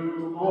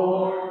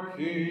newborn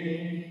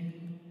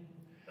King.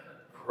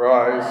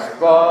 Christ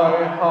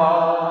by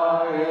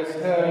highest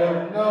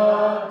heaven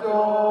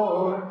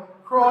adored,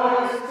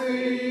 Christ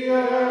the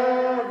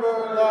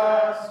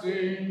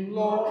everlasting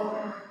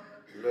Lord.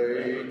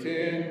 Late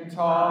in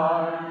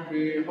time,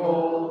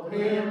 behold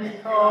him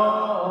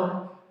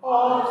come,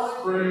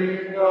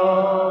 offspring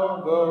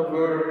of the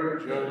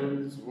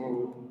Virgin's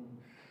womb.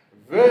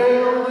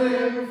 Veiled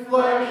in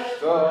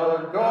flesh,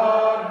 the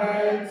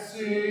Godhead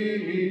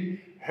see.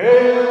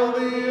 Hail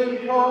the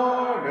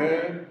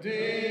incarnate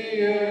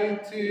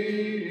deity,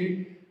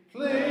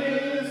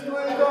 pleased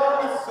with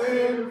us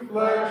in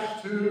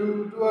flesh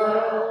to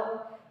dwell.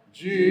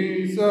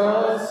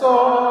 Jesus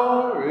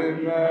our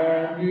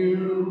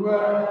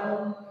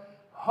Emmanuel.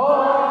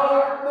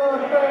 Hark the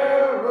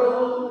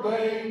herald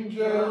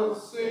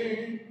angels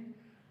sing,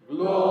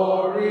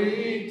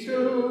 glory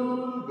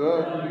to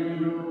the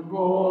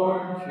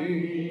newborn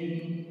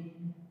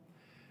King.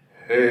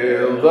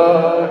 Hail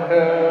the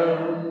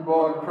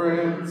heaven-born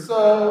Prince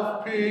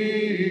of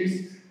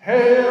Peace,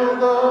 hail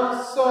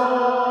the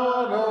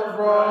Son of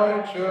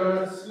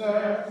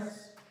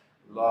Righteousness.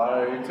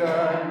 Light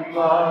and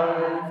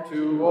life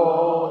to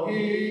all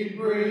he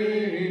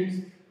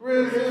brings,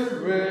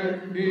 risen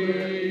with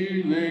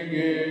healing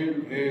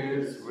in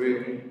his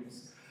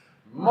wings.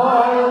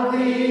 Mild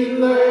he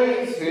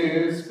lays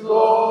his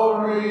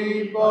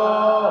glory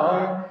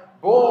by,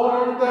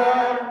 born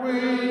that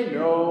we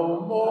no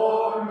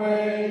more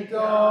may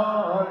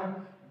die,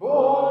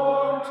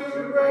 born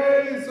to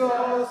raise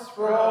us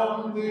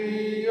from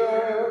the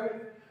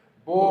earth,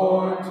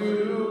 born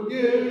to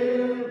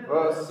give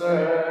a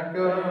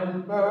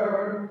second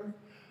birth.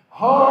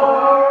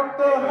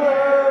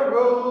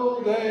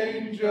 herald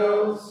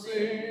angels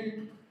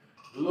sing,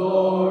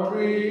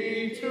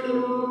 glory to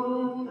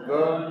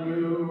the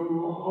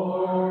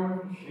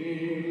newborn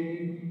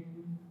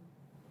King.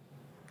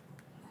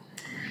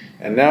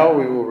 And now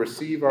we will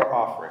receive our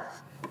offering.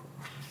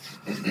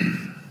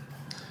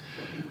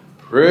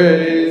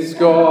 Praise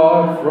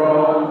God,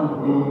 from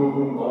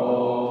whom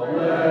all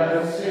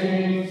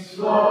blessings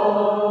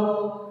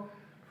flow.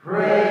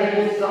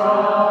 Praise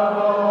God,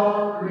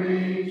 all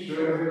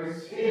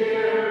creatures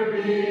here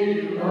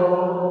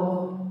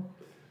below.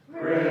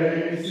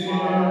 Praise Him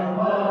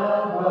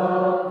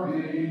above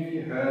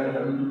the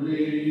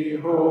heavenly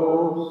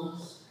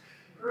hosts.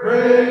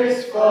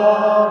 Praise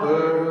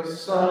Father,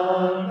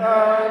 Son,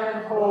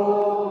 and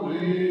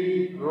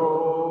Holy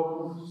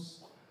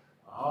Ghost.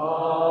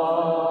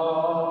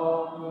 Amen.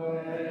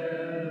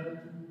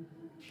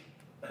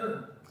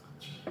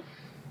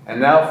 And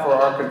now for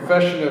our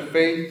confession of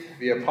faith,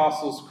 the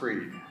Apostles'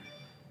 Creed.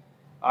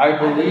 I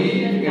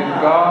believe in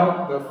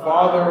God, the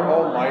Father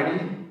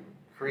Almighty,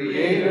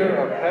 creator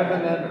of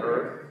heaven and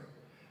earth.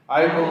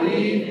 I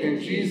believe in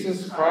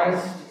Jesus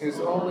Christ, his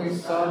only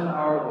Son,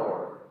 our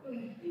Lord.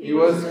 He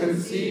was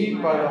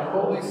conceived by the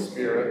Holy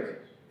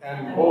Spirit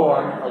and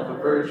born of the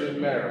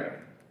Virgin Mary.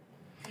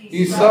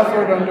 He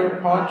suffered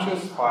under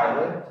Pontius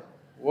Pilate,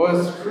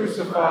 was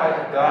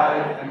crucified,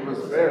 died, and was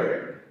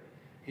buried.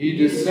 He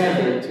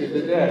descended to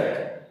the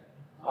dead.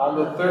 On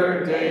the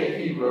third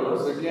day he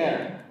rose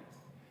again.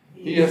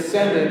 He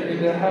ascended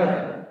into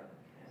heaven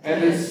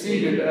and is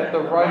seated at the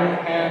right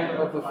hand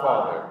of the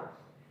Father.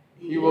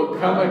 He will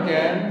come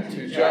again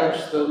to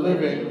judge the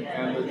living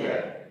and the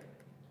dead.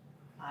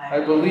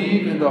 I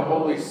believe in the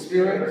Holy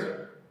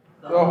Spirit,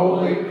 the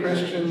holy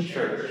Christian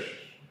Church,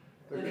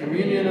 the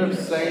communion of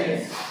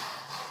saints,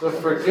 the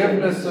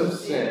forgiveness of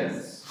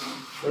sins,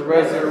 the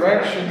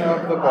resurrection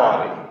of the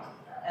body,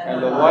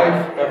 and the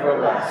life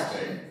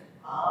everlasting.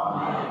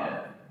 Amen.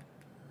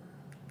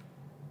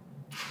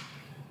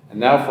 And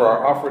now for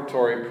our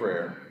offertory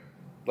prayer.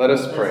 Let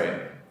us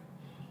pray.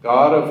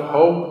 God of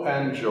hope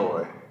and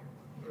joy,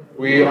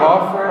 we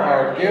offer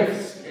our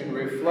gifts in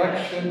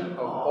reflection of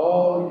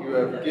all you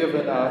have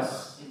given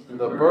us in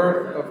the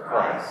birth of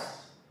Christ.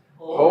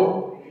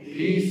 Hope,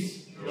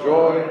 peace,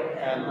 joy,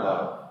 and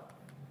love.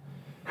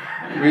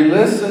 We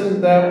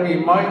listen that we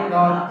might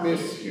not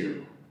miss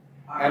you,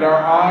 and our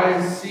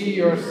eyes see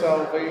your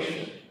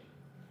salvation.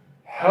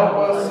 Help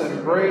us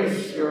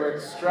embrace your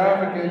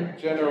extravagant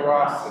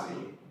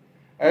generosity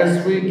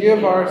as we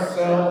give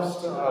ourselves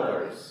to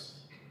others.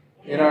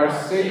 In our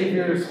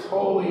Savior's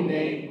holy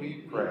name we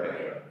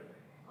pray.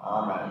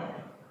 Amen.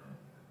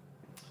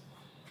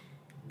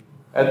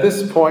 At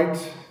this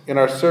point in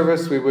our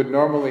service, we would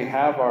normally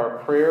have our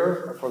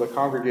prayer for the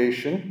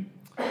congregation,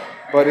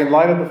 but in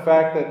light of the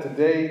fact that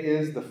today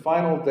is the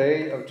final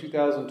day of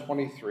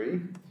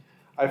 2023,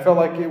 I felt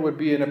like it would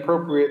be an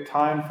appropriate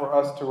time for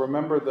us to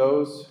remember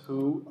those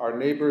who our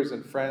neighbors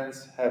and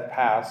friends have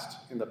passed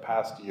in the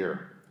past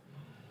year.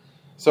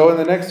 So in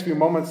the next few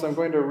moments, I'm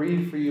going to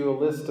read for you a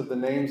list of the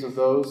names of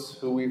those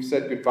who we've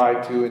said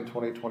goodbye to in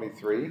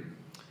 2023.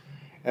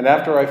 And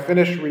after I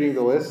finish reading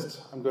the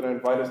list, I'm going to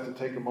invite us to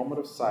take a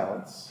moment of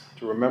silence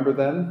to remember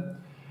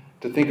them,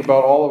 to think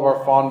about all of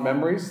our fond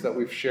memories that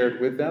we've shared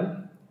with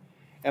them.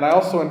 And I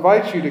also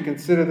invite you to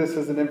consider this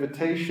as an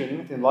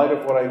invitation, in light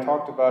of what I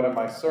talked about in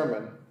my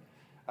sermon,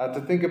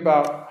 to think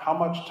about how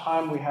much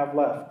time we have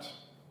left,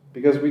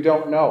 because we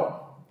don't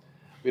know.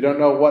 We don't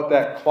know what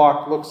that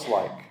clock looks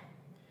like.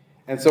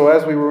 And so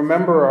as we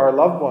remember our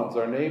loved ones,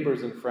 our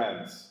neighbors and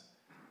friends,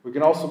 we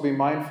can also be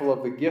mindful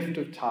of the gift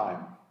of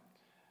time,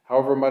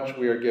 however much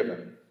we are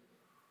given.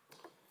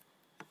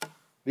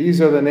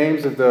 These are the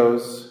names of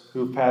those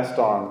who passed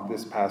on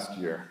this past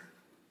year.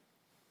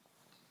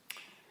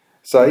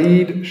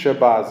 Saeed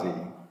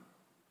Shabazi,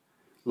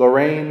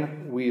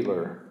 Lorraine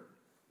Wheeler,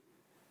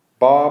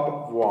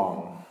 Bob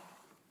Wong,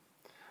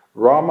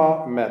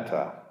 Rama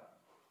Mehta,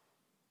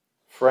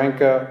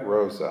 Franca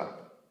Rosa,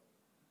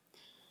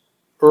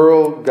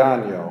 Earl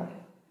Gagno,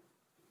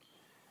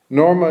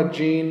 Norma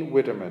Jean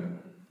Witterman,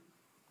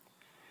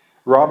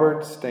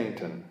 Robert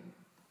Stainton,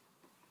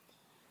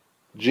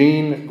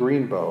 Jean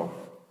Greenbow,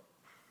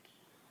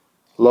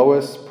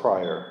 Lois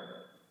Pryor,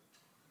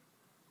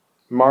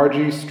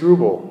 Margie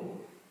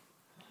Struble,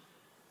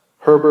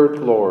 Herbert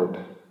Lord,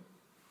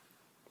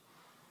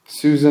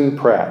 Susan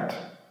Pratt,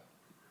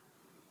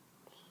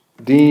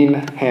 Dean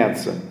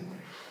Hanson,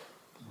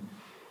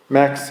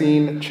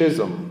 Maxine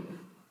Chisholm,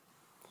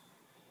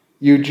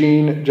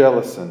 Eugene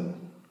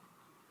Jellison,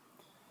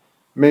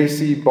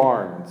 Macy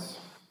Barnes,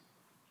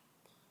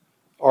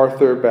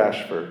 Arthur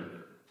Bashford,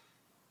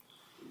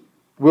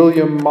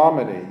 William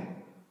Mominy,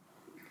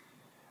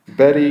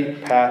 Betty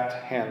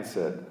Pat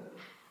Hansett,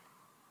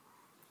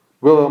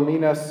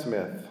 Wilhelmina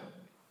Smith,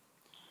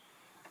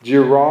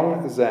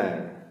 Jirong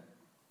Zhang,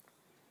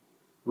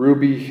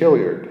 Ruby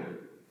Hilliard,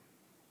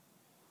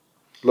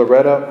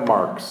 Loretta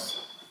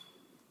Marks,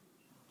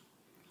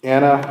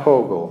 Anna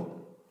Hogel,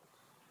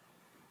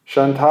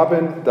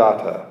 Shantabin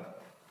Datta,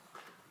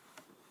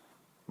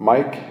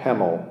 Mike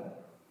Hemmel,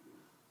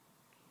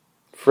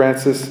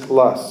 Francis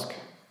Lusk,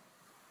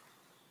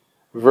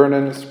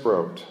 Vernon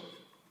Sproat,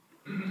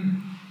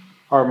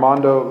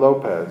 Armando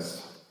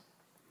Lopez,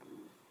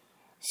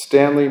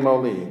 Stanley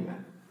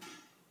Moline,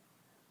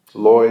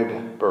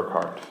 Lloyd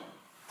Burkhart.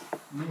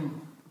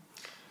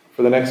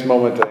 For the next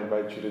moment, I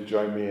invite you to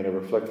join me in a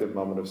reflective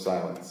moment of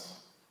silence.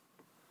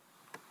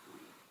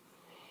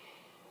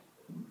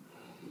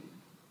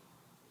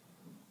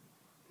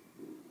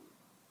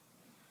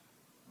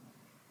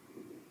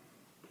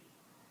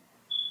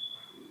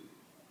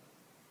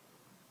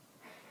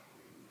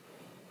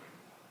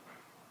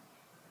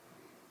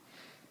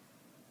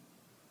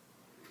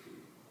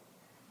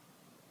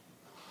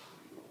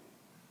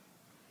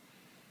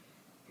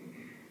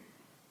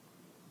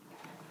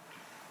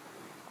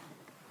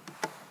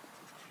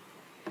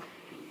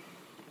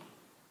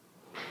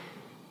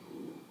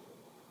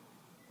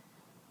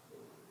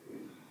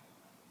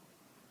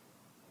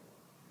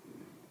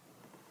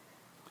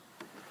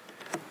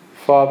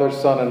 Father,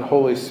 Son, and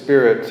Holy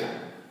Spirit,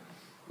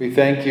 we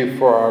thank you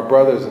for our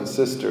brothers and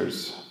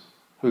sisters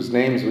whose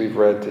names we've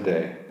read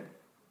today.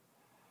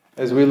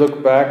 As we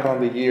look back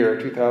on the year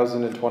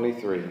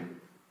 2023,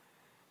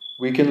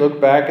 we can look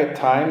back at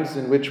times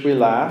in which we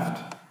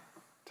laughed,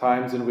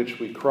 times in which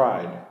we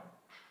cried,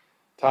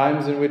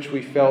 times in which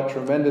we felt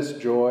tremendous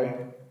joy,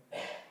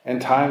 and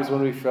times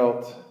when we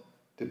felt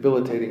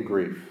debilitating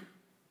grief.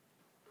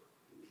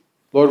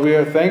 Lord, we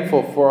are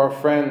thankful for our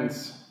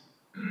friends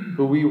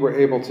who we were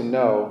able to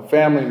know,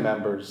 family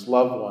members,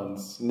 loved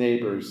ones,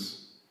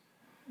 neighbors.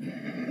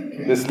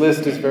 This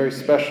list is very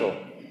special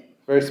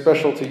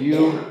to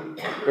you,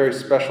 very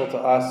special to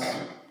us.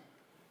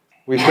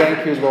 We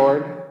thank you,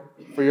 Lord,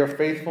 for your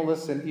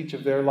faithfulness in each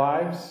of their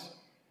lives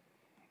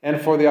and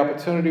for the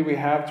opportunity we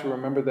have to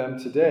remember them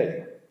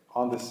today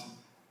on this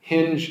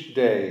hinge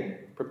day,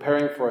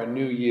 preparing for a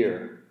new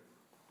year.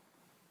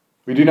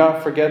 We do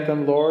not forget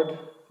them, Lord.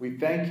 We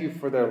thank you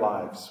for their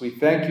lives. We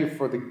thank you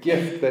for the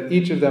gift that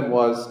each of them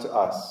was to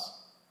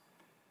us.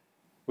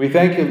 We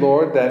thank you,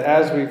 Lord, that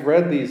as we've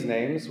read these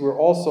names, we're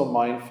also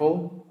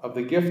mindful of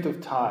the gift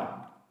of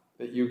time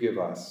that you give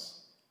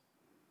us.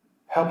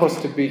 Help us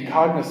to be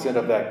cognizant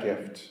of that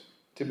gift,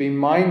 to be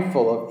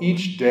mindful of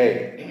each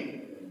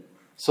day,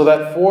 so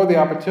that for the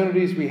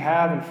opportunities we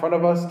have in front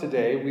of us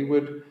today, we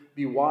would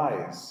be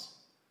wise,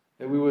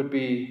 that we would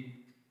be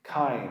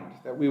kind,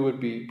 that we would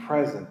be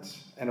present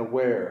and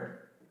aware.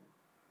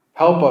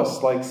 Help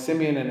us, like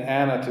Simeon and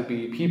Anna, to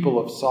be people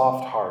of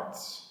soft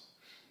hearts,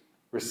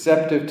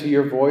 receptive to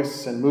your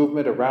voice and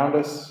movement around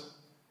us,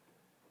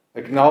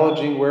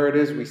 acknowledging where it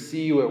is we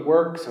see you at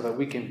work so that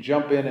we can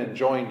jump in and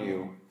join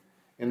you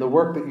in the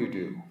work that you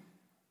do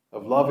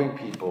of loving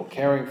people,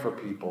 caring for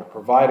people,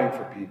 providing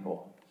for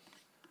people.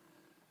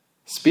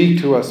 Speak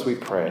to us, we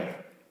pray.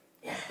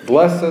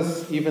 Bless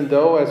us, even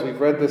though, as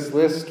we've read this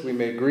list, we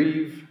may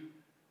grieve.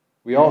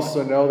 We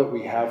also know that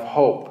we have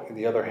hope in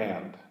the other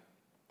hand.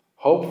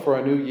 Hope for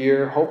a new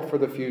year, hope for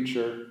the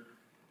future.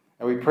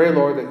 And we pray,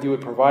 Lord, that you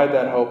would provide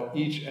that hope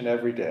each and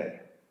every day.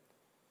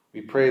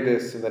 We pray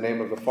this in the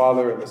name of the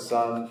Father, and the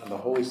Son, and the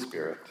Holy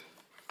Spirit.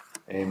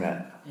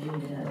 Amen.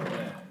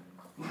 Amen.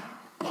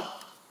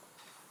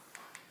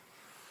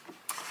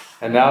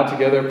 And now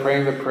together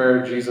praying the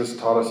prayer Jesus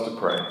taught us to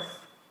pray.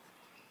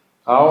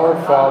 Our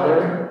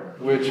Father,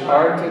 which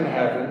art in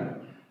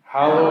heaven,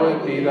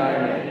 hallowed be thy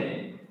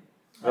name.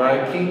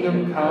 Thy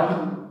kingdom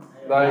come,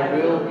 thy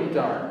will be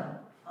done,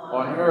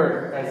 on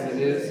earth as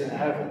it is in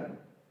heaven.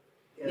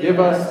 Give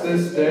us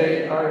this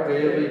day our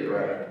daily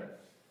bread,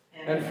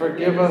 and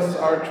forgive us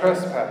our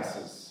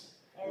trespasses,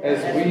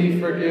 as we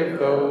forgive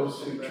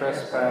those who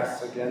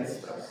trespass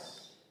against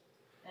us.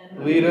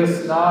 Lead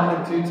us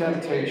not into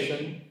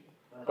temptation,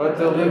 but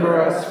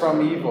deliver us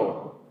from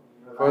evil.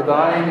 For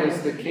thine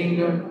is the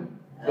kingdom,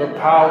 the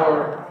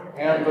power,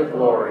 and the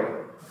glory,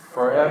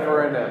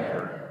 forever and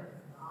ever.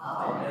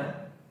 Amen.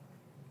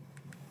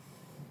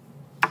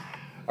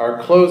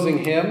 Our closing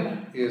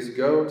hymn is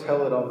Go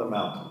Tell It on the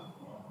Mountain.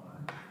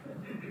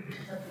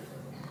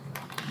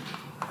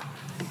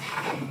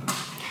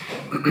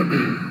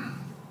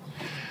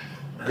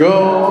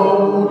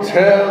 Go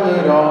tell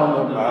it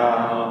on the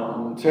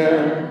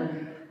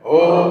mountain,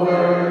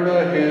 over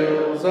the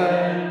hills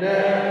and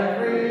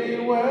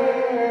everywhere.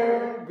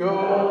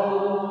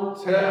 Go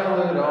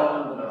tell it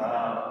on the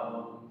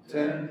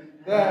mountain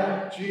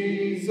that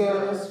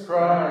Jesus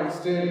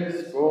Christ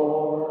is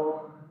born.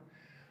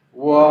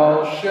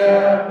 While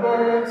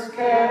shepherds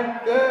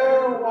camp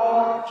there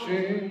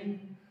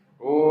watching,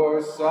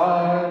 o'er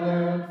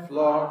silent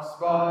flocks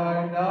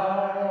by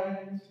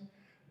night,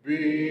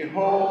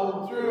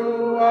 behold,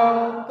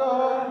 throughout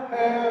the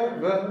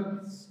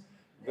heavens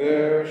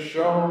there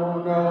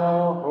shone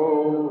a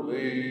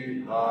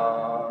holy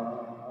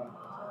light.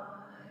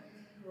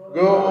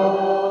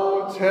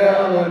 Go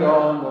tell it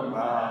on the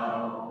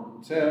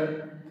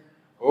mountain,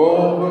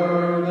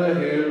 over the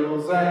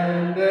hills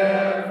and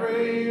everywhere.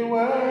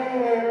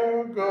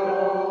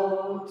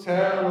 Go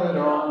tell it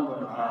on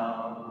the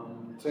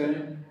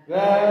mountain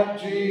that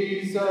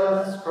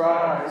Jesus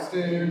Christ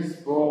is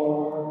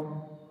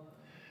born.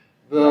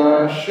 The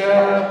The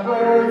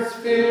shepherds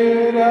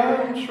feared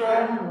and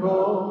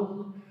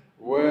trembled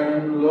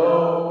when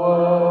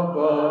low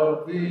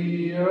above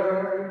the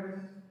earth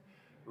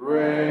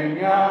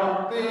rang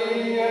out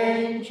the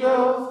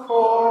angels'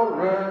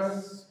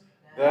 chorus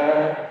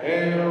that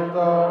hailed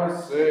our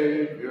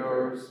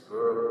Savior's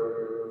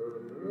birth.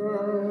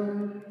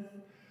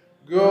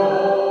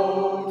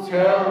 Go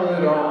tell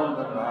it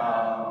on the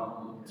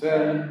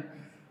mountain,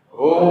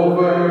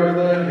 over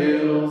the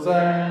hills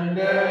and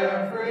everywhere.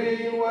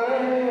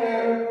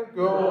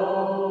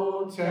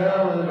 Go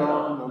tell it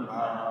on the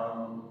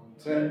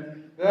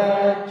mountain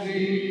that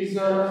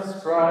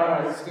Jesus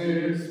Christ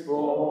is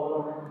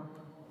born.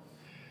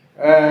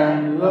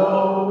 And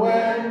lo,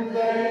 when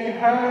they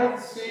had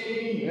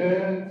seen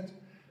it,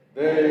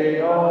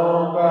 they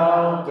all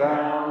bowed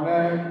down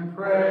and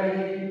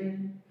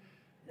prayed.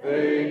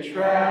 They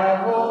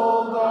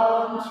traveled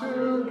on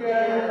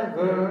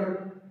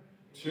together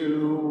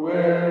to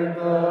where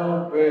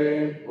the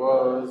babe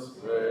was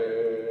laid.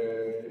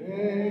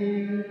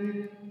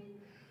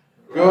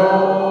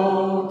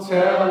 Go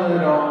tell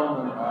it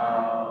on the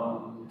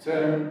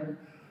mountain,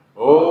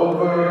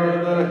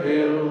 over the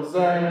hills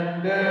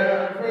and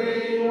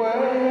everywhere.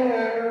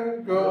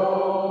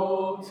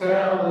 Go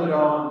tell it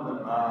on the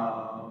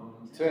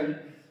mountain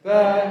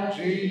that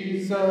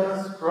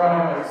Jesus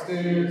Christ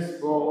is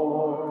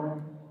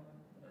born.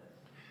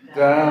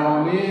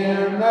 Down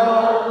in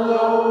the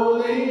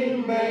lowly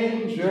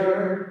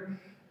manger,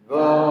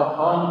 the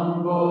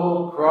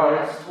humble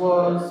Christ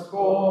was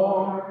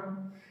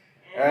born,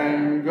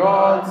 and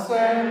God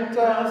sent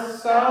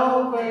us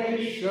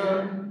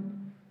salvation,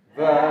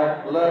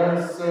 that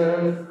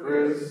blessed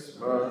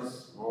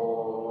Christmas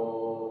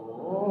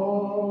morn.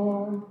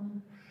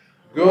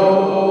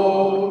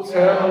 Go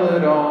tell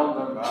it on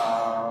the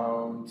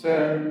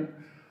mountain,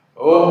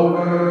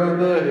 over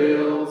the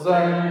hills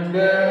and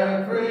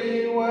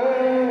everywhere.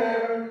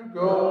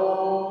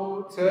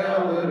 Go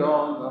tell it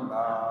on the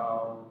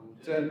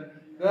mountain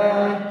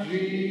that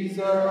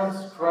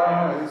Jesus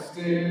Christ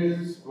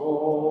is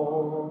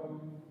born.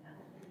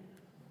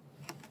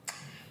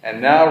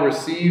 And now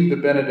receive the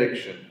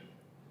benediction.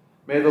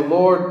 May the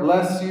Lord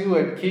bless you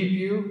and keep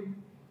you.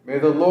 May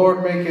the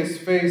Lord make his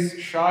face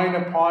shine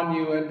upon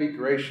you and be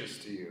gracious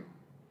to you.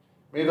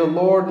 May the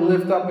Lord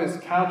lift up his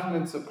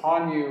countenance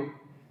upon you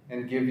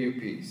and give you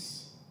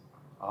peace.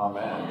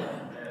 Amen.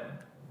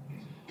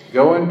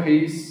 Go in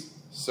peace,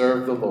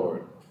 serve the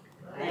Lord.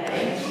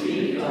 Thanks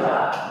be to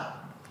God.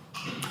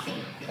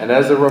 And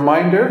as a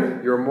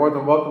reminder, you're more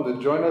than welcome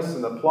to join us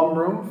in the plum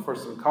room for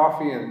some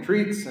coffee and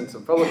treats and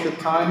some fellowship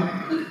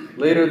time.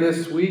 Later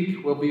this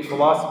week will be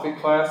philosophy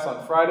class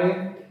on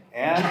Friday,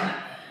 and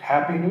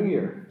Happy New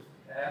Year.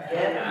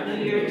 Happy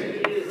New Year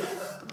to you.